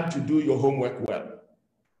your time to do your homework well.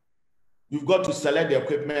 You've got to select the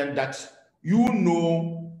equipment that you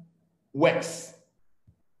know works.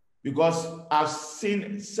 Because I've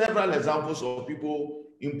seen several examples of people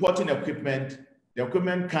importing equipment. The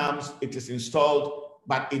equipment comes, it is installed,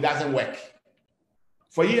 but it doesn't work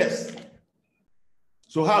for years.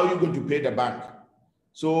 So how are you going to pay the bank?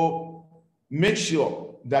 So make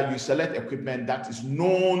sure that you select equipment that is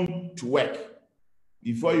known to work.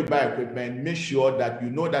 Before you buy equipment, make sure that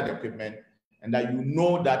you know that equipment and that you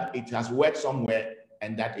know that it has worked somewhere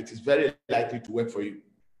and that it is very likely to work for you.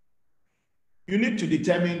 You need to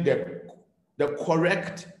determine the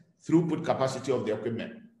correct throughput capacity of the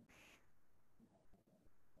equipment.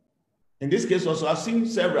 In this case also, I've seen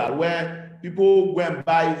several where people go and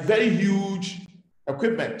buy very huge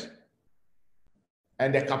equipment,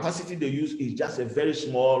 and the capacity they use is just a very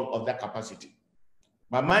small of that capacity.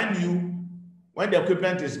 But mind you, when the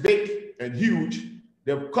equipment is big and huge,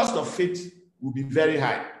 the cost of it will be very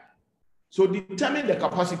high. So determine the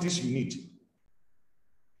capacities you need.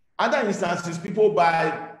 Other instances, people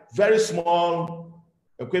buy very small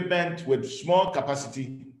equipment with small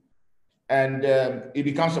capacity, and it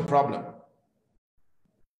becomes a problem.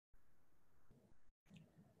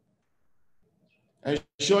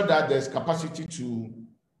 Ensure that there's capacity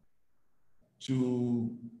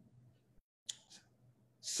to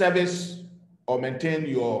service or maintain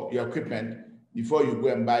your equipment before you go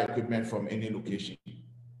and buy equipment from any location.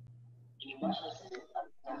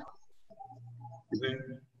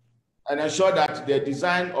 And ensure that the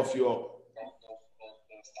design of your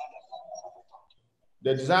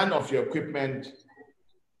equipment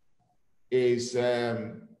is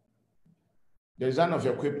the design of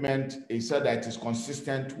equipment is so that it is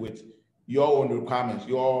consistent with your own requirements,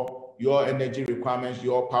 your energy requirements,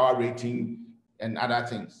 your power rating, and other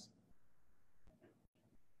things.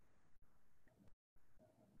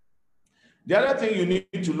 The other thing you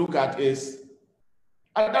need to look at is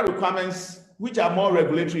other requirements which are more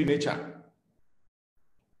regulatory in nature.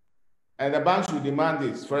 And the banks will demand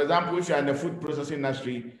this. For example, if you're in the food processing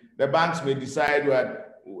industry, the banks may decide, well,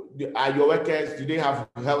 are your workers, do they have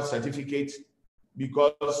health certificates?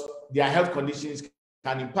 Because their health conditions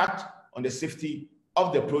can impact on the safety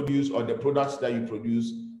of the produce or the products that you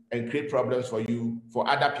produce and create problems for you, for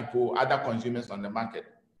other people, other consumers on the market.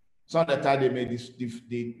 Some of the time they may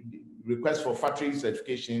request for factory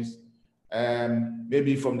certifications,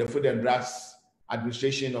 maybe from the Food and Drugs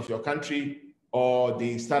Administration of your country or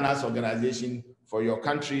the Standards Organization for your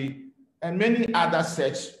country, and many other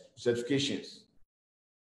such certifications.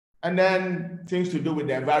 And then things to do with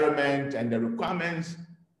the environment and the requirements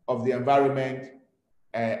of the environment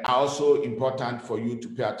are also important for you to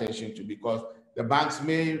pay attention to, because the banks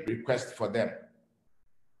may request for them.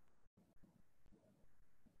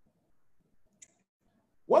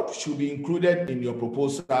 What should be included in your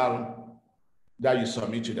proposal that you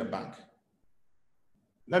submit to the bank?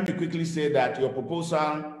 Let me quickly say that your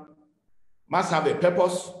proposal must have a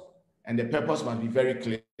purpose, and the purpose must be very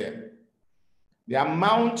clear. The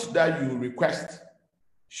amount that you request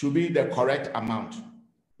should be the correct amount.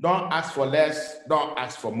 Don't ask for less, don't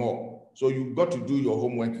ask for more. So you've got to do your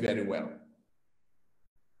homework very well.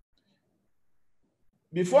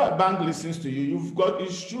 Before a bank listens to you, you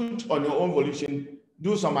should, on your own volition,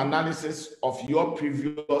 do some analysis of your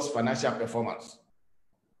previous financial performance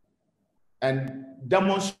and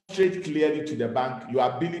demonstrate clearly to the bank your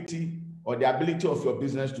ability or the ability of your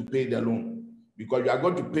business to pay the loan, because you are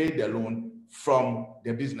going to pay the loan from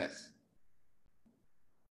the business.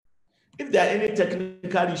 If there are any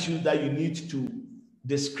technical issues that you need to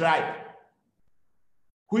describe,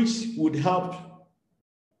 which would help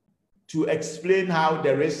to explain how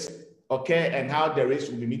the risk occur and how the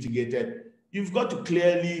risk will be mitigated, you've got to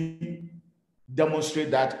clearly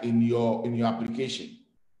demonstrate that in your application,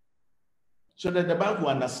 so that the bank will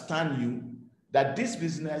understand you that this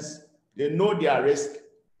business, they know their risk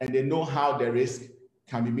and they know how the risk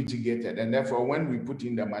can be mitigated. And therefore, when we put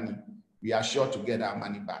in the money, we are sure to get our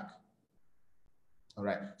money back. All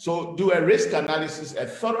right. So do a risk analysis, a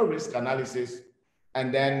thorough risk analysis,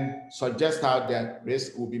 and then suggest how the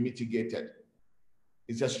risk will be mitigated.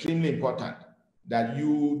 It's extremely important that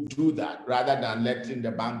you do that rather than letting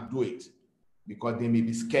the bank do it, because they may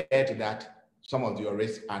be scared that some of your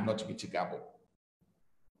risks are not mitigable.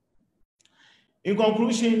 In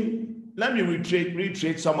conclusion, let me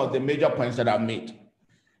reiterate some of the major points that I've made.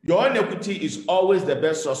 Your own equity is always the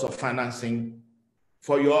best source of financing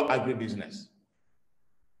for your agribusiness.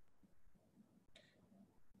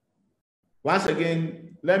 Once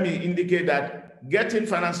again, let me indicate that getting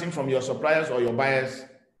financing from your suppliers or your buyers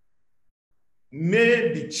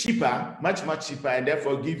may be cheaper, much cheaper, and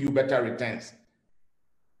therefore give you better returns.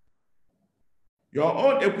 Your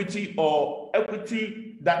own equity or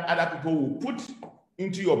equity that other people will put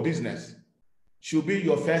into your business should be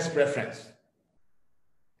your first preference.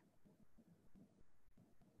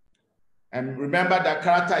 And remember that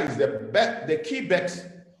character is the key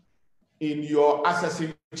bet in your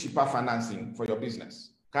accessing cheaper financing for your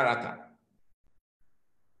business. Character.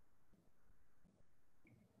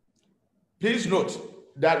 Please note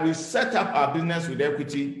that we set up our business with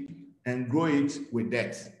equity and grow it with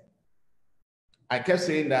debt. I kept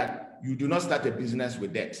saying that you do not start a business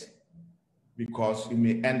with debt, because you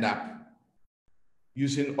may end up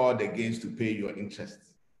using all the gains to pay your interest,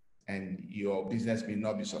 and your business may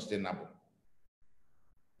not be sustainable.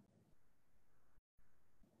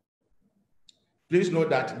 Please note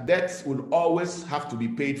that debts will always have to be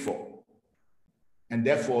paid for, and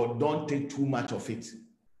therefore don't take too much of it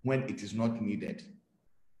when it is not needed.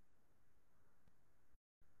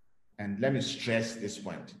 And let me stress this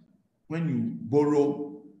point. When you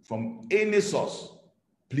borrow from any source,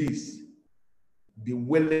 please be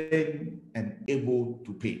willing and able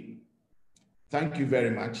to pay. Thank you very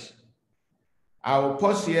much. I will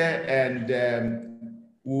pause here and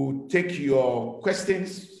we'll take your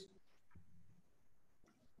questions.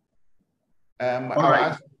 All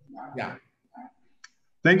right. Yeah.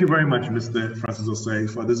 Thank you very much, Mr. Francis Osei,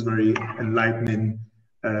 for this very enlightening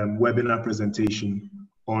webinar presentation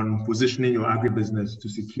on positioning your agribusiness to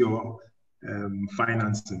secure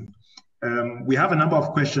financing. We have a number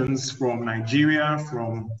of questions from Nigeria,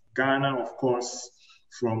 from Ghana, of course,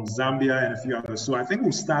 from Zambia, and a few others. So I think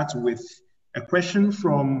we'll start with a question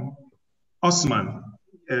from Osman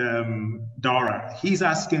Dara, he's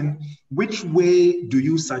asking, which way do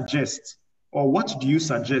you suggest, or what do you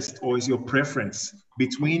suggest, or is your preference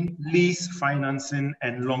between lease financing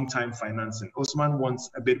and long-time financing? Osman wants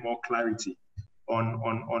a bit more clarity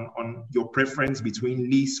on your preference between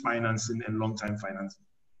lease financing and long-time financing.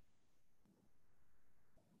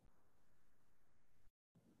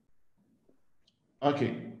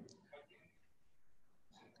 Okay.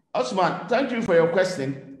 Osman, thank you for your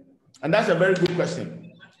question. And that's a very good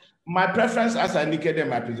question. My preference, as I indicated in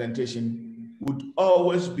my presentation, would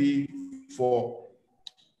always be for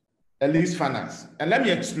a lease finance. And let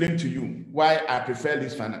me explain to you why I prefer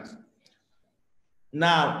lease finance.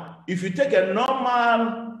 Now, if you take a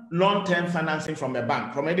normal long-term financing from a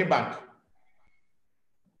bank, from any bank,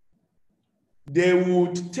 they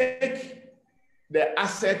would take the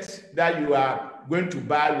asset that you are going to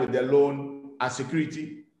buy with the loan as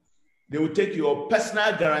security. They will take your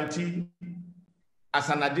personal guarantee as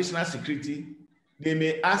an additional security. They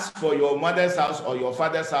may ask for your mother's house or your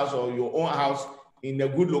father's house or your own house in a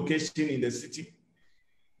good location in the city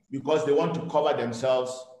because they want to cover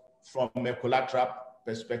themselves from a collateral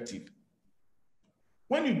perspective.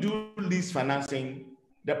 When you do lease financing,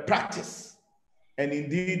 the practice and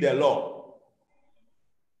indeed the law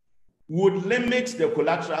would limit the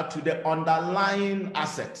collateral to the underlying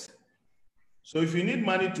asset. So if you need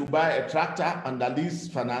money to buy a tractor under lease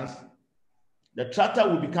finance, the tractor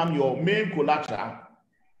will become your main collateral.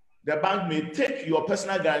 The bank may take your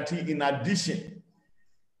personal guarantee in addition,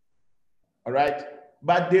 all right?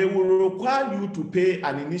 But they will require you to pay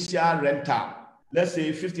an initial rental, let's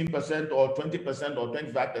say 15% or 20% or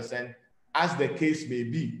 25%, as the case may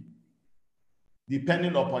be,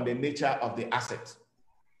 depending upon the nature of the asset.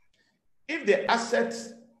 If the asset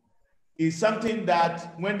is something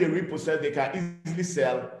that when they repossess, they can easily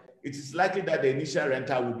sell, it is likely that the initial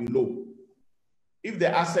rental will be low. If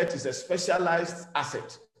the asset is a specialized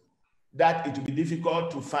asset, that it will be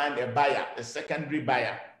difficult to find a buyer, a secondary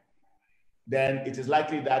buyer, then it is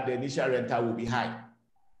likely that the initial rental will be high.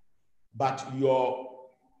 But your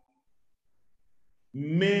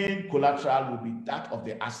main collateral will be that of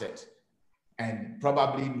the asset and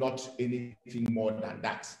probably not anything more than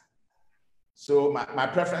that. So my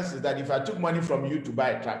preference is that if I took money from you to buy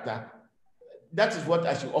a tractor, that is what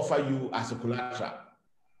I should offer you as a collateral.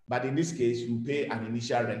 But in this case, you pay an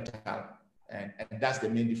initial rental, and that's the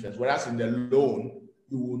main difference. Whereas in the loan,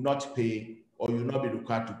 you will not pay, or you will not be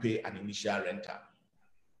required to pay an initial rental.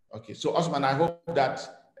 Okay, so Osman, I hope that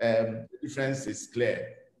the difference is clear.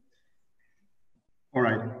 All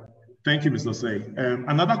right, thank you, Mr. Osei.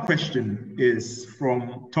 Another question is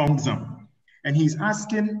from Tom Zam, and he's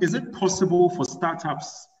asking, is it possible for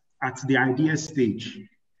startups at the idea stage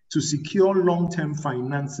to secure long-term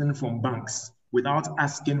financing from banks without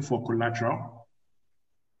asking for collateral?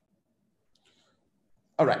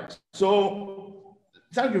 All right, so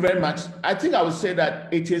thank you very much. I think I would say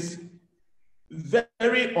that it is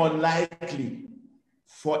very unlikely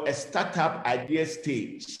for a startup idea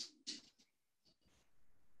stage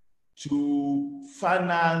to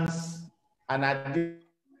finance an idea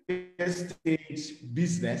stage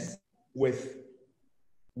business with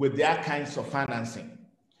their kinds of financing.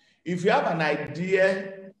 If you have an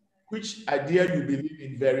idea, which idea you believe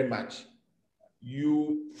in very much,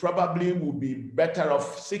 you probably will be better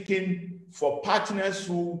off seeking for partners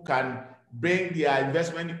who can bring their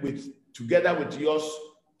investment together with yours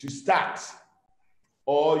to start,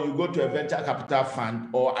 or you go to a venture capital fund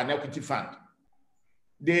or an equity fund.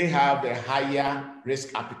 They have a higher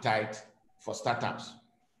risk appetite for startups.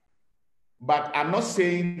 But I'm not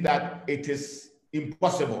saying that it is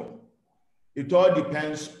impossible. It all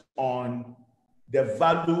depends on the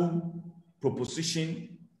value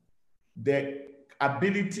proposition, the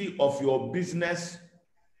ability of your business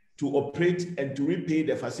to operate and to repay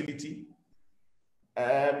the facility.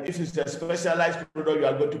 If it's a specialized product you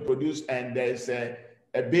are going to produce and there's a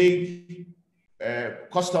big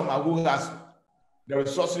customer who has the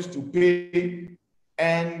resources to pay,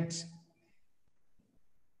 and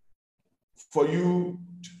for you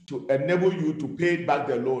to enable you to pay back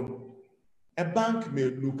the loan, a bank may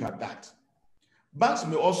look at that. Banks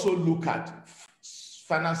may also look at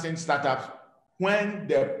financing startups when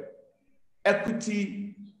the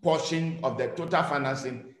equity portion of the total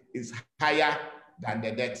financing is higher than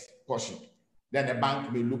the debt portion. Then a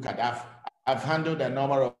bank may look at that. I've handled a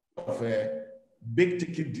number of big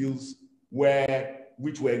ticket deals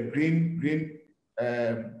which were greenfield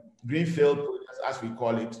projects, as we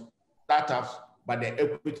call it, startups, but the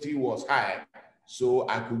equity was high, so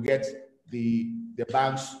I could get the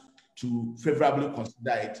banks to favorably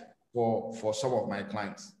consider it for some of my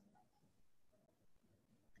clients.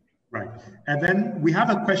 Right. And then we have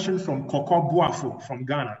a question from Koko Buafo from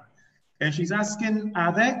Ghana. And she's asking,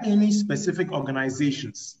 are there any specific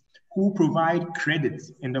organizations who provide credit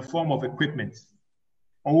in the form of equipment,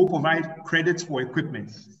 or who provide credit for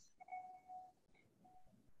equipment?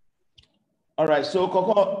 All right, so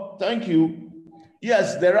Koko, thank you.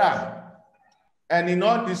 Yes, there are. And in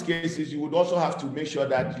all these cases, you would also have to make sure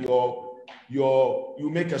that you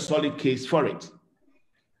make a solid case for it.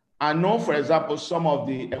 I know, for example, some of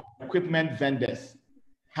the equipment vendors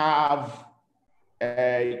have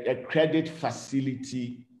a credit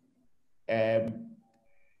facility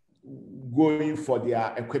going for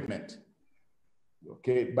their equipment.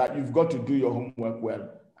 Okay, but you've got to do your homework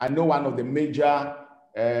well. I know one of the major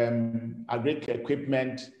agri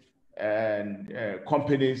equipment and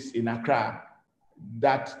companies in Accra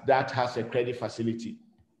that has a credit facility.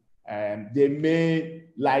 They may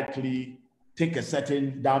likely take a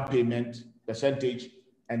certain down payment percentage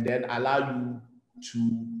and then allow you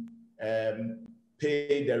to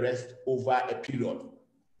pay the rest over a period.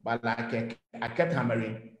 But like I kept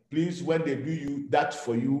hammering, please, when they do you that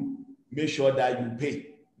for you, make sure that you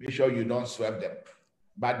pay. Make sure you don't swerve them.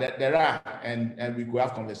 But there are, and we could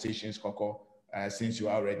have conversations, Koko, since you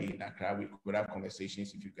are already in Accra, we could have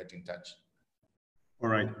conversations if you get in touch. All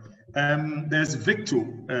right. There's Victor,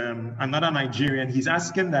 another Nigerian. He's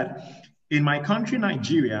asking that in my country,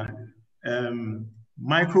 Nigeria,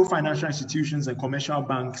 microfinancial institutions and commercial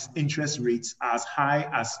banks' interest rates are as high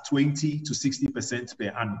as 20 to 60% per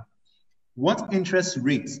annum. What interest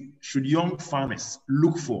rates should young farmers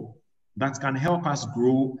look for that can help us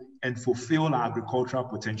grow and fulfill our agricultural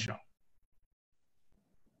potential?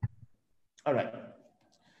 All right.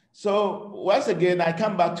 So once again, I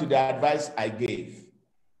come back to the advice I gave.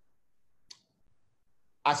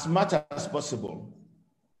 As much as possible,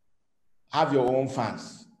 have your own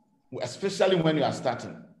funds, especially when you are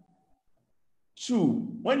starting.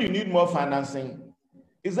 2, when you need more financing,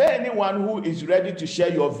 is there anyone who is ready to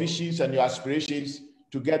share your visions and your aspirations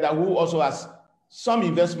together, who also has some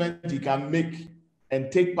investment he can make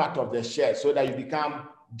and take part of the share so that you become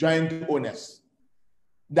joint owners?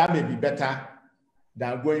 That may be better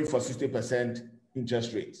than going for 60%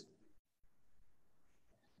 interest rate.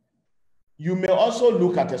 You may also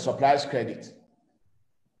look at a supplier's credit.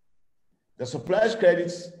 The supplier's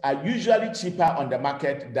credits are usually cheaper on the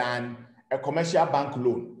market than a commercial bank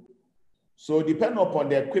loan. So depending upon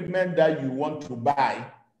the equipment that you want to buy,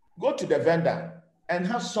 go to the vendor and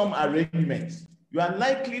have some arrangements. You are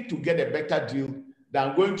likely to get a better deal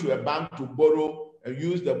than going to a bank to borrow and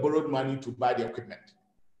use the borrowed money to buy the equipment.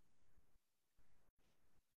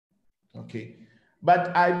 Okay,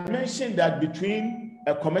 but I mentioned that between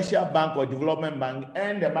a commercial bank or development bank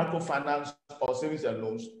and the microfinance or savings and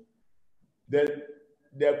loans,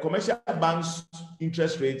 the commercial bank's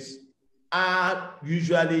interest rates are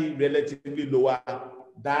usually relatively lower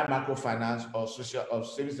than microfinance or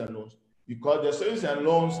savings and loans, because the savings and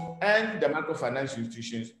loans and the microfinance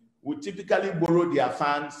institutions would typically borrow their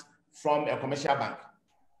funds from a commercial bank.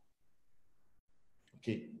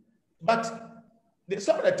 Okay, but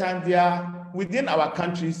some of the time there are within our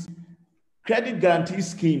countries credit guarantee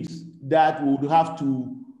schemes that we would have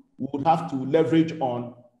to leverage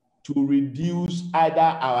on to reduce either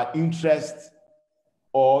our interest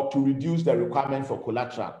or to reduce the requirement for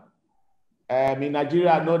collateral. In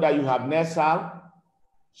Nigeria, I know that you have NESAL,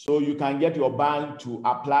 so you can get your bank to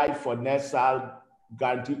apply for NESAL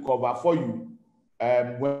guarantee cover for you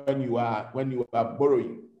when you are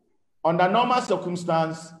borrowing. Under normal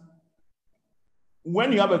circumstance,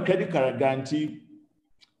 when you have a credit guarantee,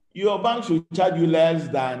 your bank should charge you less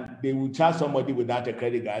than they will charge somebody without a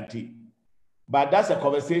credit guarantee. But that's a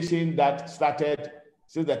conversation that started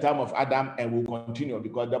since the time of Adam and will continue,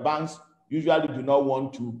 because the banks usually do not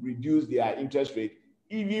want to reduce their interest rate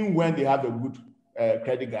even when they have a good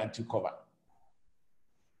credit guarantee cover.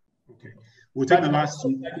 Okay, we'll take the last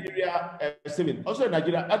two. Nigeria, also in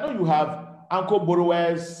Nigeria, I know you have anchor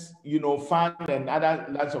borrowers, fund and other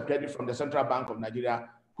lines of credit from the Central Bank of Nigeria,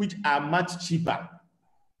 which are much cheaper.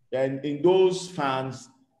 And in those funds,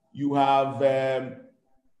 you have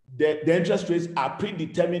the interest rates are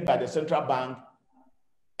predetermined by the central bank,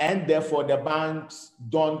 and therefore the banks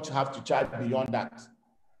don't have to charge beyond that.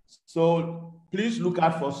 So please look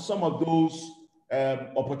out for some of those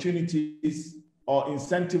opportunities or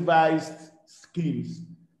incentivized schemes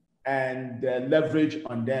and leverage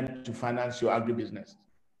on them to finance your agribusiness.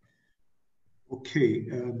 Okay,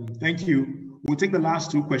 thank you. We'll take the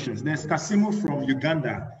last two questions. There's Kasimo from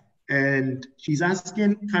Uganda, and she's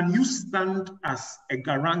asking, can you stand as a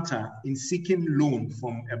guarantor in seeking loan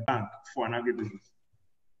from a bank for an agribusiness?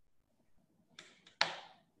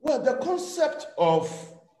 Well, the concept of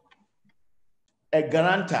a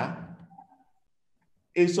guarantor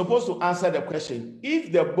is supposed to answer the question,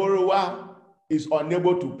 if the borrower is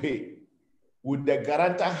unable to pay, would the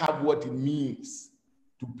guarantor have what it means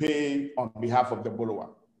to pay on behalf of the borrower?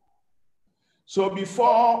 So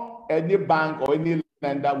before any bank or any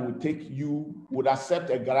lender would accept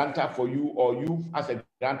a guarantor for you, or you as a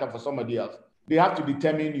guarantor for somebody else, they have to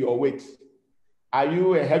determine your weight. Are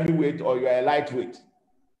you a heavyweight or you're a lightweight?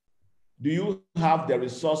 Do you have the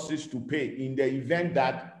resources to pay in the event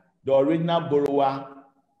that the original borrower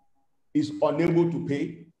is unable to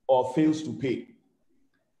pay or fails to pay?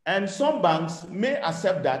 And some banks may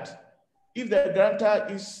accept that if the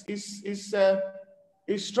guarantor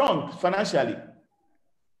is strong financially.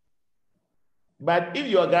 But if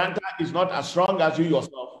your guarantor is not as strong as you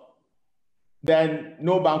yourself, then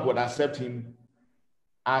no bank would accept him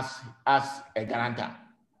as a guarantor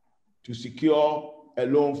to secure a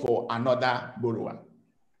loan for another borrower.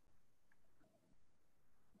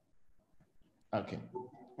 Okay.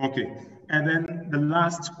 Okay. And then the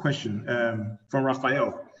last question from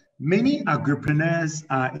Raphael. Many agripreneurs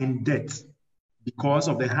are in debt because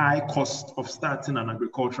of the high cost of starting an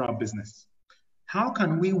agricultural business. How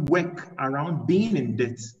can we work around being in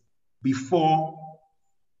debt before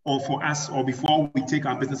we take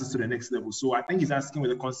our businesses to the next level? So I think he's asking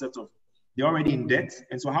with the concept of they're already in debt.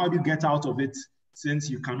 And so how do you get out of it since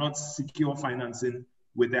you cannot secure financing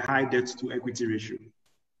with a high debt to equity ratio?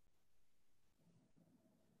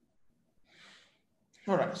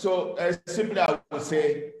 All right. So simply I would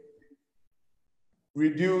say,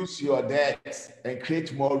 reduce your debt and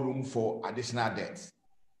create more room for additional debt.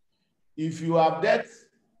 If you have debt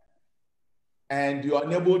and you are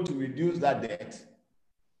unable to reduce that debt,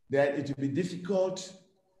 then it will be difficult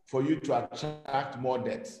for you to attract more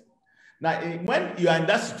debt. Now, when you are in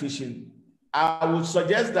that situation, I would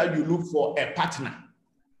suggest that you look for a partner,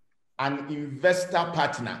 an investor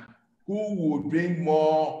partner who will bring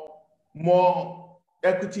more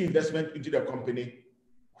equity investment into the company,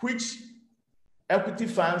 which equity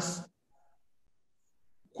funds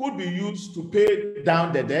could be used to pay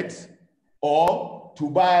down the debt or to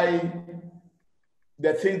buy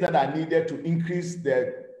the things that are needed to increase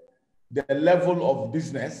the level of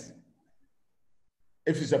business.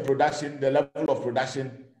 If it's a production, the level of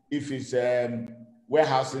production. If it's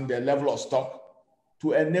warehousing, the level of stock,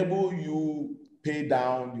 to enable you pay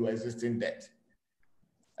down your existing debt.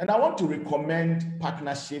 And I want to recommend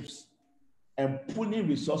partnerships and pulling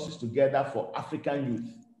resources together for African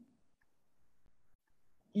youth.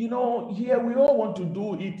 You know, here we all want to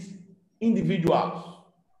do it individuals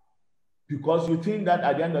because you think that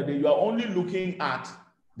at the end of the day, you are only looking at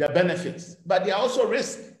the benefits, but there are also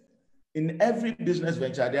risks. In every business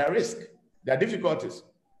venture, there are risks, there are difficulties.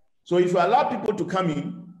 So if you allow people to come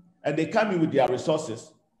in and they come in with their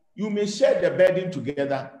resources, you may share the burden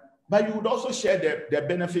together, but you would also share the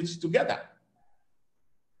benefits together.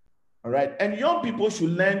 All right. And young people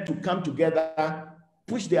should learn to come together,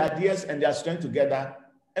 push their ideas and their strength together,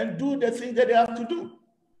 and do the things that they have to do.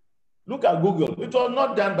 Look at Google. It was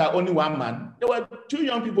not done by only one man. There were two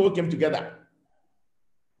young people who came together.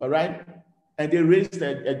 All right. And they raised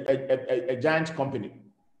a giant company.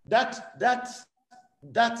 That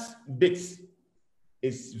bit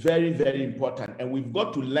is very, very important. And we've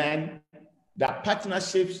got to learn that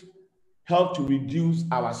partnerships help to reduce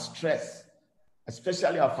our stress,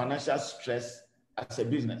 especially our financial stress as a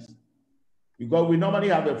business. Because we normally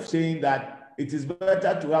have a saying that it is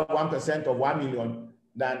better to have 1% of 1 million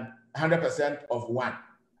than 100% of 1.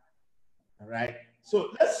 All right. So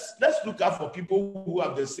let's look out for people who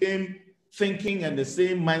have the same thinking and the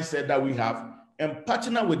same mindset that we have and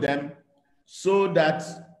partner with them so that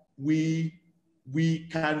we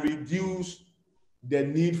can reduce the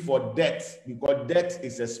need for debt, because debt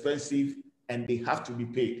is expensive and they have to be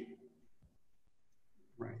paid.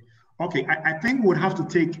 Right. Okay, I think we'll have to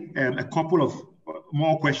take a couple of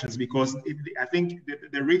more questions because I think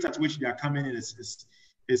the rate at which they are coming in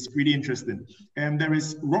is pretty interesting. There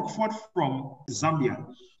is Rockford from Zambia,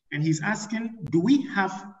 and he's asking, do we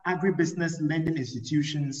have agribusiness lending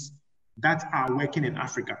institutions that are working in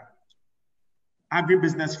Africa?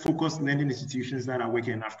 Agribusiness focused lending institutions that are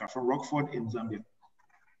working in Africa, from Rockford in Zambia.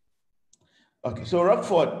 Okay, so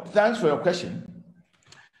Rockford, thanks for your question.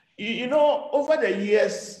 You know, over the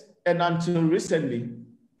years and until recently,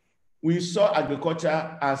 we saw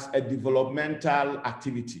agriculture as a developmental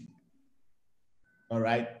activity. All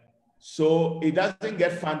right. So it doesn't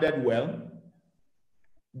get funded well.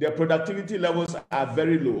 The productivity levels are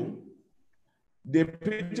very low. They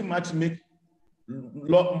pretty much make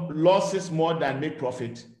losses more than make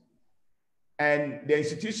profit. And the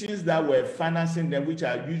institutions that were financing them, which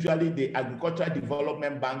are usually the agricultural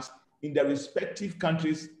development banks in the respective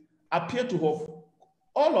countries, appear to have,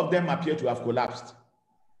 all of them appear to have collapsed,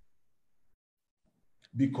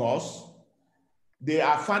 because they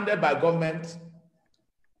are funded by government,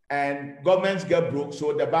 and governments get broke,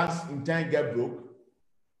 so the banks in turn get broke.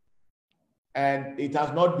 And it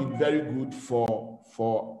has not been very good for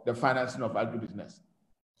the financing of agribusiness.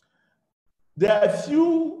 There are a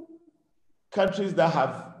few countries that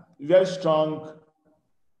have very strong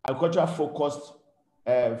agriculture-focused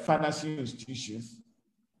financing institutions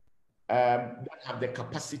that have the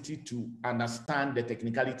capacity to understand the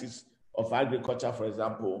technicalities of agriculture, for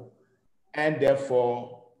example, and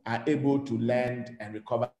therefore are able to lend and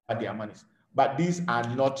recover their monies. But these are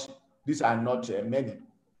not many.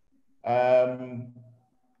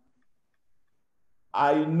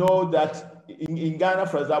 I know that in Ghana,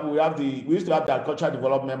 for example, we used to have the Agricultural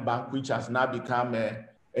Development Bank, which has now become a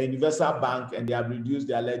universal bank, and they have reduced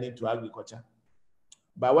their lending to agriculture.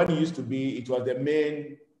 But when it used to be, it was the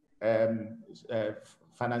main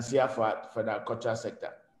financier for the agricultural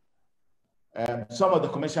sector. Some of the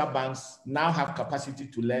commercial banks now have capacity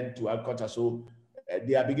to lend to agriculture, so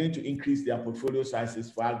they are beginning to increase their portfolio sizes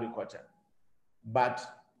for agriculture. But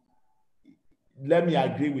let me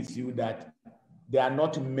agree with you that there are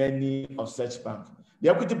not many of such banks. The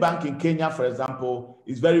Equity Bank in Kenya, for example,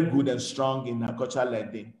 is very good and strong in agricultural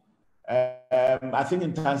lending. I think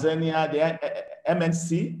in Tanzania, the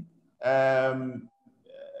MNC,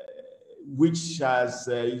 which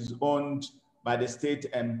is owned by the state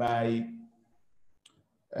and by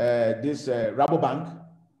this Rabobank,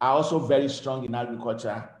 are also very strong in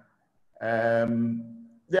agriculture.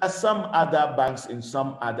 There are some other banks in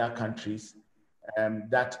some other countries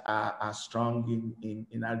that are strong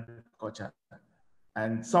in agriculture.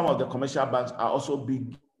 And some of the commercial banks are also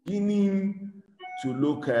beginning to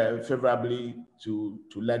look favorably to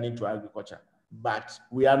lending to agriculture. But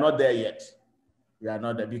we are not there yet. We are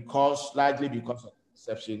not there largely because of the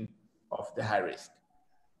perception of the high risk.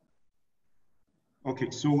 Okay,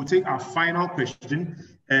 so we'll take our final question,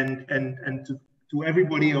 and to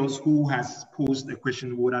everybody else who has posed a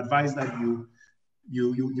question, we would advise that you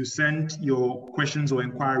send your questions or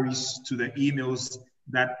inquiries to the emails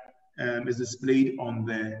that is displayed on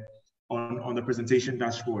the presentation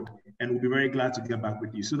dashboard, and we'll be very glad to get back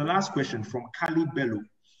with you. So the last question from Kali Bello,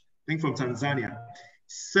 I think from Tanzania.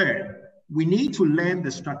 Sir, we need to learn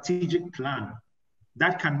the strategic plan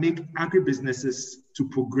that can make agribusinesses to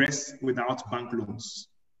progress without bank loans.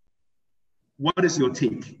 What is your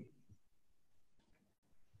take?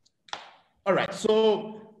 All right,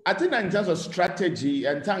 so I think in terms of strategy,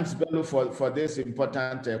 and thanks, Bello, for this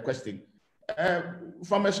important question.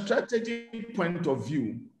 From a strategy point of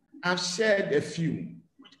view, I've shared a few,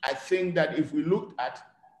 which I think that if we look at,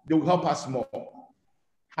 they will help us more.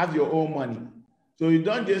 Have your own money. So you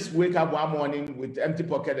don't just wake up one morning with empty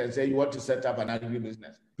pocket and say you want to set up an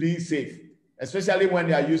agribusiness. Please save, especially when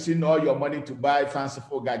you are using all your money to buy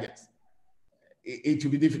fanciful gadgets. It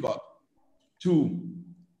will be difficult. 2,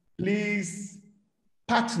 please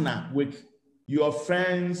partner with your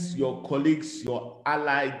friends, your colleagues, your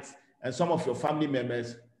allies, and some of your family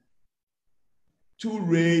members to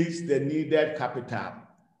raise the needed capital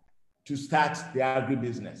to start the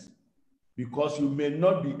agribusiness, because you may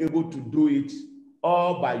not be able to do it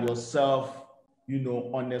all by yourself,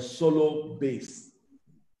 on a solo base.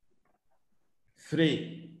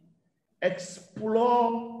 3,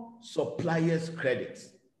 explore suppliers' credit.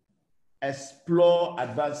 Explore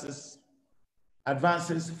advances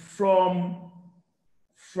from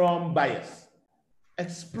buyers.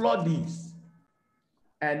 Explore these,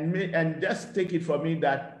 and just take it from me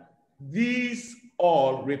that these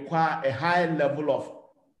all require a high level of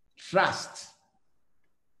trust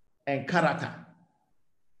and character.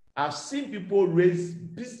 I've seen people raise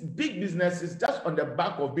big businesses just on the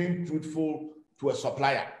back of being truthful to a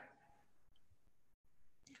supplier.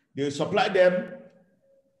 They supplied them,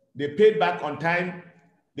 they paid back on time,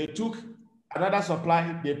 they took another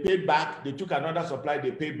supply, they paid back, they took another supply,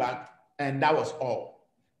 they paid back, and that was all.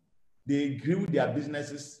 They grew their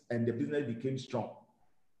businesses and the business became strong.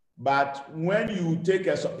 But when you take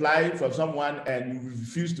a supply from someone and you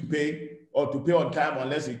refuse to pay, or to pay on time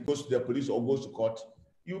unless it goes to the police or goes to court,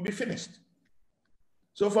 you'll be finished.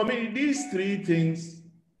 So for me, these 3 things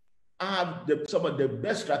are some of the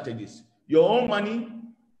best strategies. Your own money,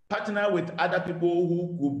 partner with other people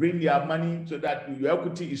who will bring their money so that your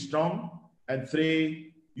equity is strong, and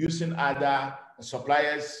 3, using other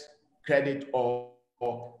suppliers' credit or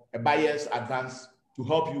a buyer's advance to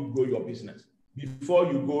help you grow your business before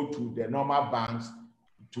you go to the normal banks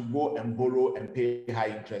to go and borrow and pay high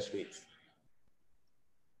interest rates.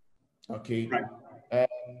 Okay. Right.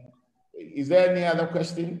 Is there any other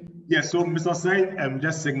question? Yes, so Mr. Osei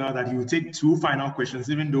just signaled that he will take 2 final questions,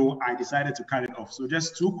 even though I decided to cut it off. So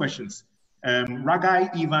just 2 questions. Ragai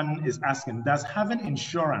Ivan is asking, does having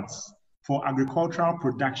insurance for agricultural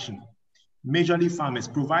production, majorly farmers,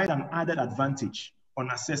 provide an added advantage on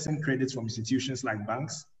assessing credits from institutions like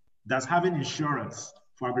banks? Does having insurance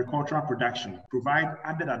for agricultural production provide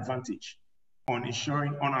added advantage on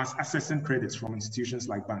assessing credits from institutions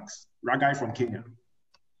like banks? Ragai from Kenya.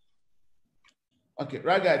 Okay,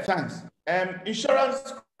 Ragai, thanks.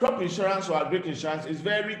 Insurance, crop insurance or agri insurance is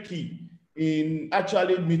very key in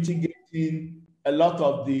actually mitigating a lot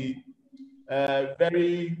of the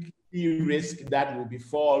very key risk that will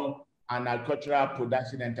befall an agricultural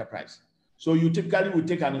production enterprise. So you typically will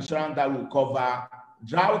take an insurance that will cover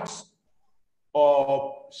droughts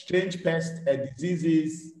or strange pests and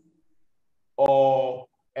diseases or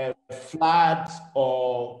floods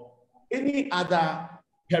or any other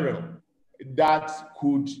peril that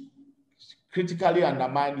could critically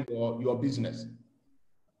undermine your business,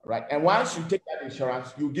 right? And once you take that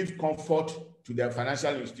insurance, you give comfort to the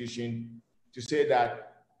financial institution to say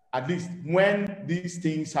that at least when these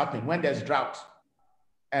things happen, when there's drought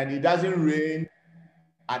and it doesn't rain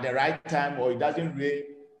at the right time or it doesn't rain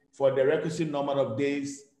for the requisite number of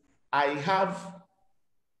days, I have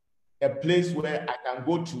a place where I can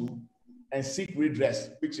go to and seek redress,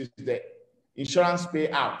 which is the insurance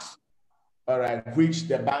payout, all right, which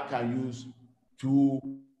the bank can use to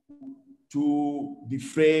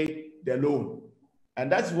defray the loan.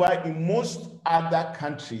 And that's why in most other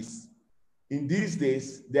countries, in these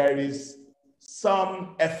days, there is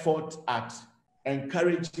some effort at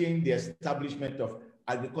encouraging the establishment of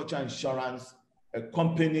agricultural insurance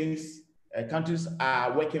companies. Countries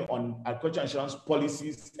are working on agricultural insurance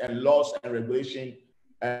policies and laws and regulation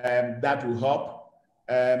that will help.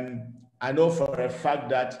 I know for a fact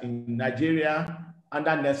that in Nigeria,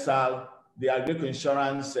 under NESAL, the agricultural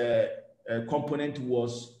insurance component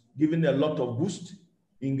was given a lot of boost.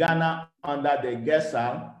 In Ghana, under the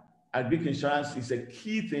GESAL, agricultural insurance is a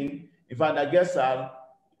key thing. In fact, the GESAL,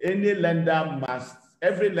 every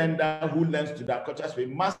lender who lends to the agricultural space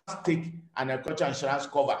must take an agricultural insurance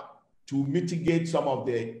cover to mitigate some of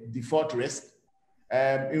the default risk.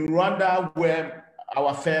 In Rwanda, where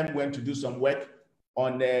our firm went to do some work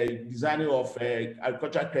on the designing of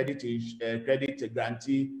agricultural credit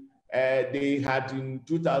grantee, they had in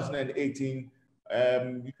 2018,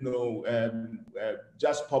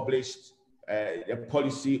 just published a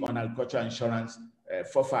policy on agricultural insurance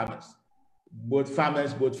for farmers, both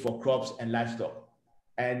for crops and livestock.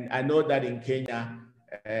 And I know that in Kenya,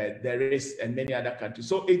 there is, and many other countries.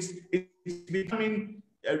 So it's becoming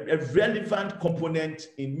a relevant component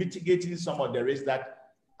in mitigating some of the risks that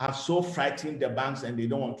have so frightened the banks and they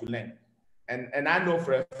don't want to lend. And I know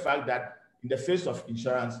for a fact that in the face of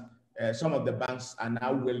insurance, some of the banks are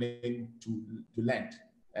now willing to lend,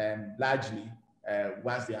 largely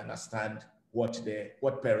once they understand what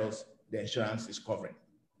perils the insurance is covering.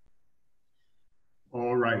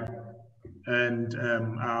 All right. And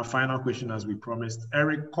our final question, as we promised,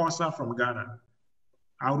 Eric Kosa from Ghana.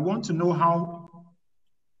 I would want to know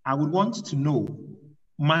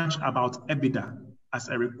much about EBITDA as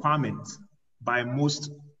a requirement by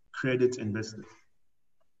most credit investors.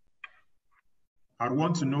 I'd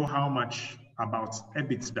want to know how much about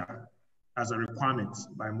EBITDA as a requirement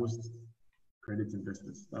by most credit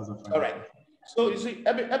investors. That's a final. All right. So you see,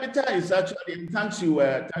 EBITDA is actually, thank you,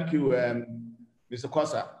 Mr.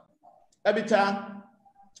 Kosa. EBITDA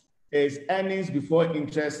is earnings before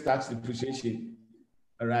interest, tax, depreciation.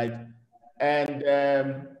 All right. And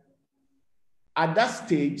at that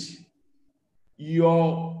stage,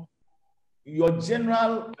 your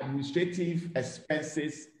general administrative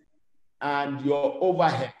expenses and your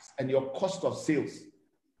overheads and your cost of sales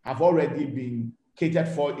have already been catered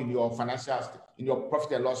for in your in your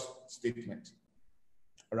profit and loss statement.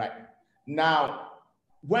 All right. Now,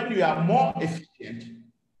 when you are more efficient,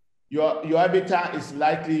 your EBITDA is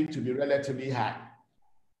likely to be relatively high.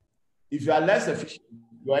 If you are less efficient,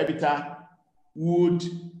 your EBITDA would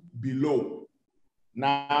be low.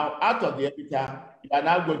 Now, out of the EBITDA, you are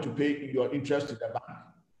now going to pay your interest to the bank.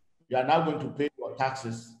 You are now going to pay your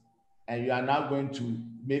taxes, and you are now going to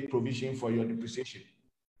make provision for your depreciation.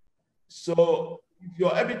 So if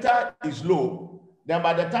your EBITDA is low, then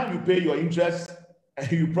by the time you pay your interest, and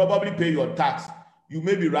you probably pay your tax, you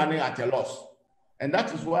may be running at a loss. And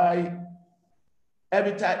that is why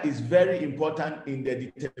EBITDA is very important in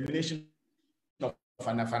the determination of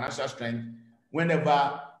financial strength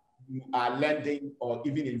whenever you are lending or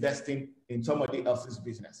even investing in somebody else's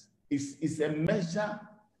business. It's a measure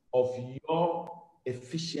of your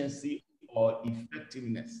efficiency or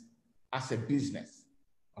effectiveness as a business,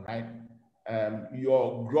 all right?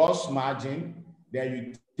 Your gross margin, then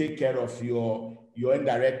you take care of your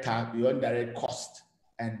indirect cost,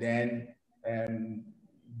 and then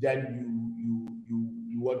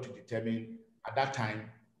you want to determine at that time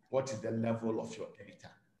what is the level of your EBITDA.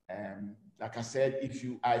 Like I said, if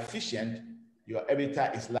you are efficient, your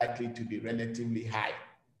EBITDA is likely to be relatively high.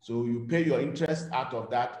 So you pay your interest out of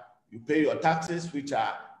that, you pay your taxes, which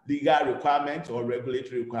are legal requirements or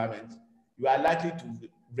regulatory requirements. You are likely to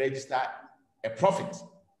register a profit.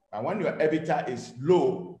 And when your EBITDA is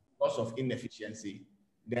low because of inefficiency,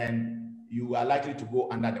 then you are likely to go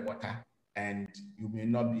under the water, and you may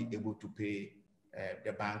not be able to pay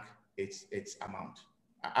the bank its amount.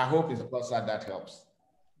 I hope it's a process that helps.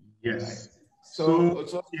 Yes. Right. So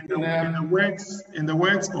in the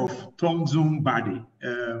words of Tom Zoom Badi,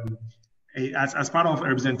 as part of a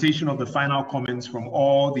representation of the final comments from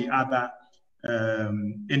all the other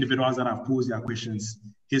individuals that have posed their questions,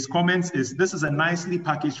 his comments is, this is a nicely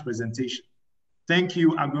packaged presentation. Thank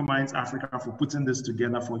you, AgroMinds Africa, for putting this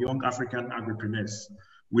together for young African agripreneurs.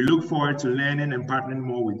 We look forward to learning and partnering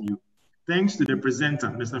more with you. Thanks to the presenter,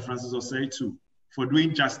 Mr. Francis Osei, too, for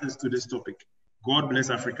doing justice to this topic. God bless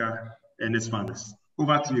Africa and its farmers.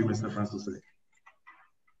 Over to you, Mr. Francis Osei.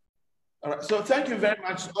 All right, so thank you very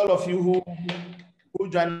much, all of you who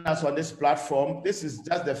joined us on this platform. This is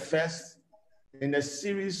just the first in a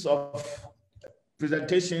series of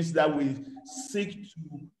presentations that we seek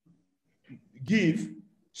to give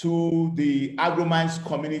to the AgroMinds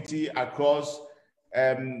community across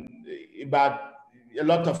about a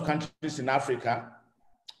lot of countries in Africa.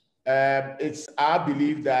 It's our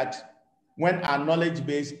belief that when our knowledge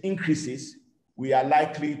base increases, we are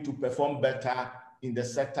likely to perform better in the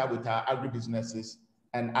sector with our agribusinesses,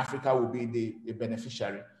 and Africa will be the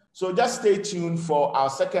beneficiary. So just stay tuned for our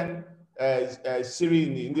second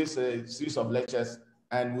series in this series of lectures,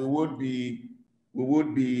 and we would be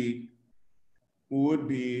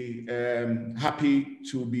happy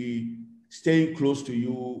to be staying close to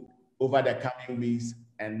you over the coming weeks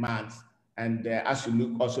and months, and as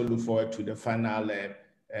you also look forward to the final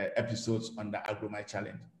episodes on the AgroMinds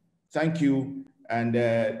Challenge. Thank you, and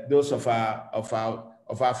those of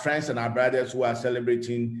our friends and our brothers who are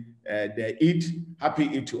celebrating the Eid, happy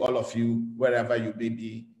Eid to all of you, wherever you may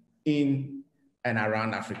be in and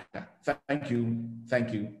around Africa. Thank you,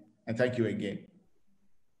 and thank you again.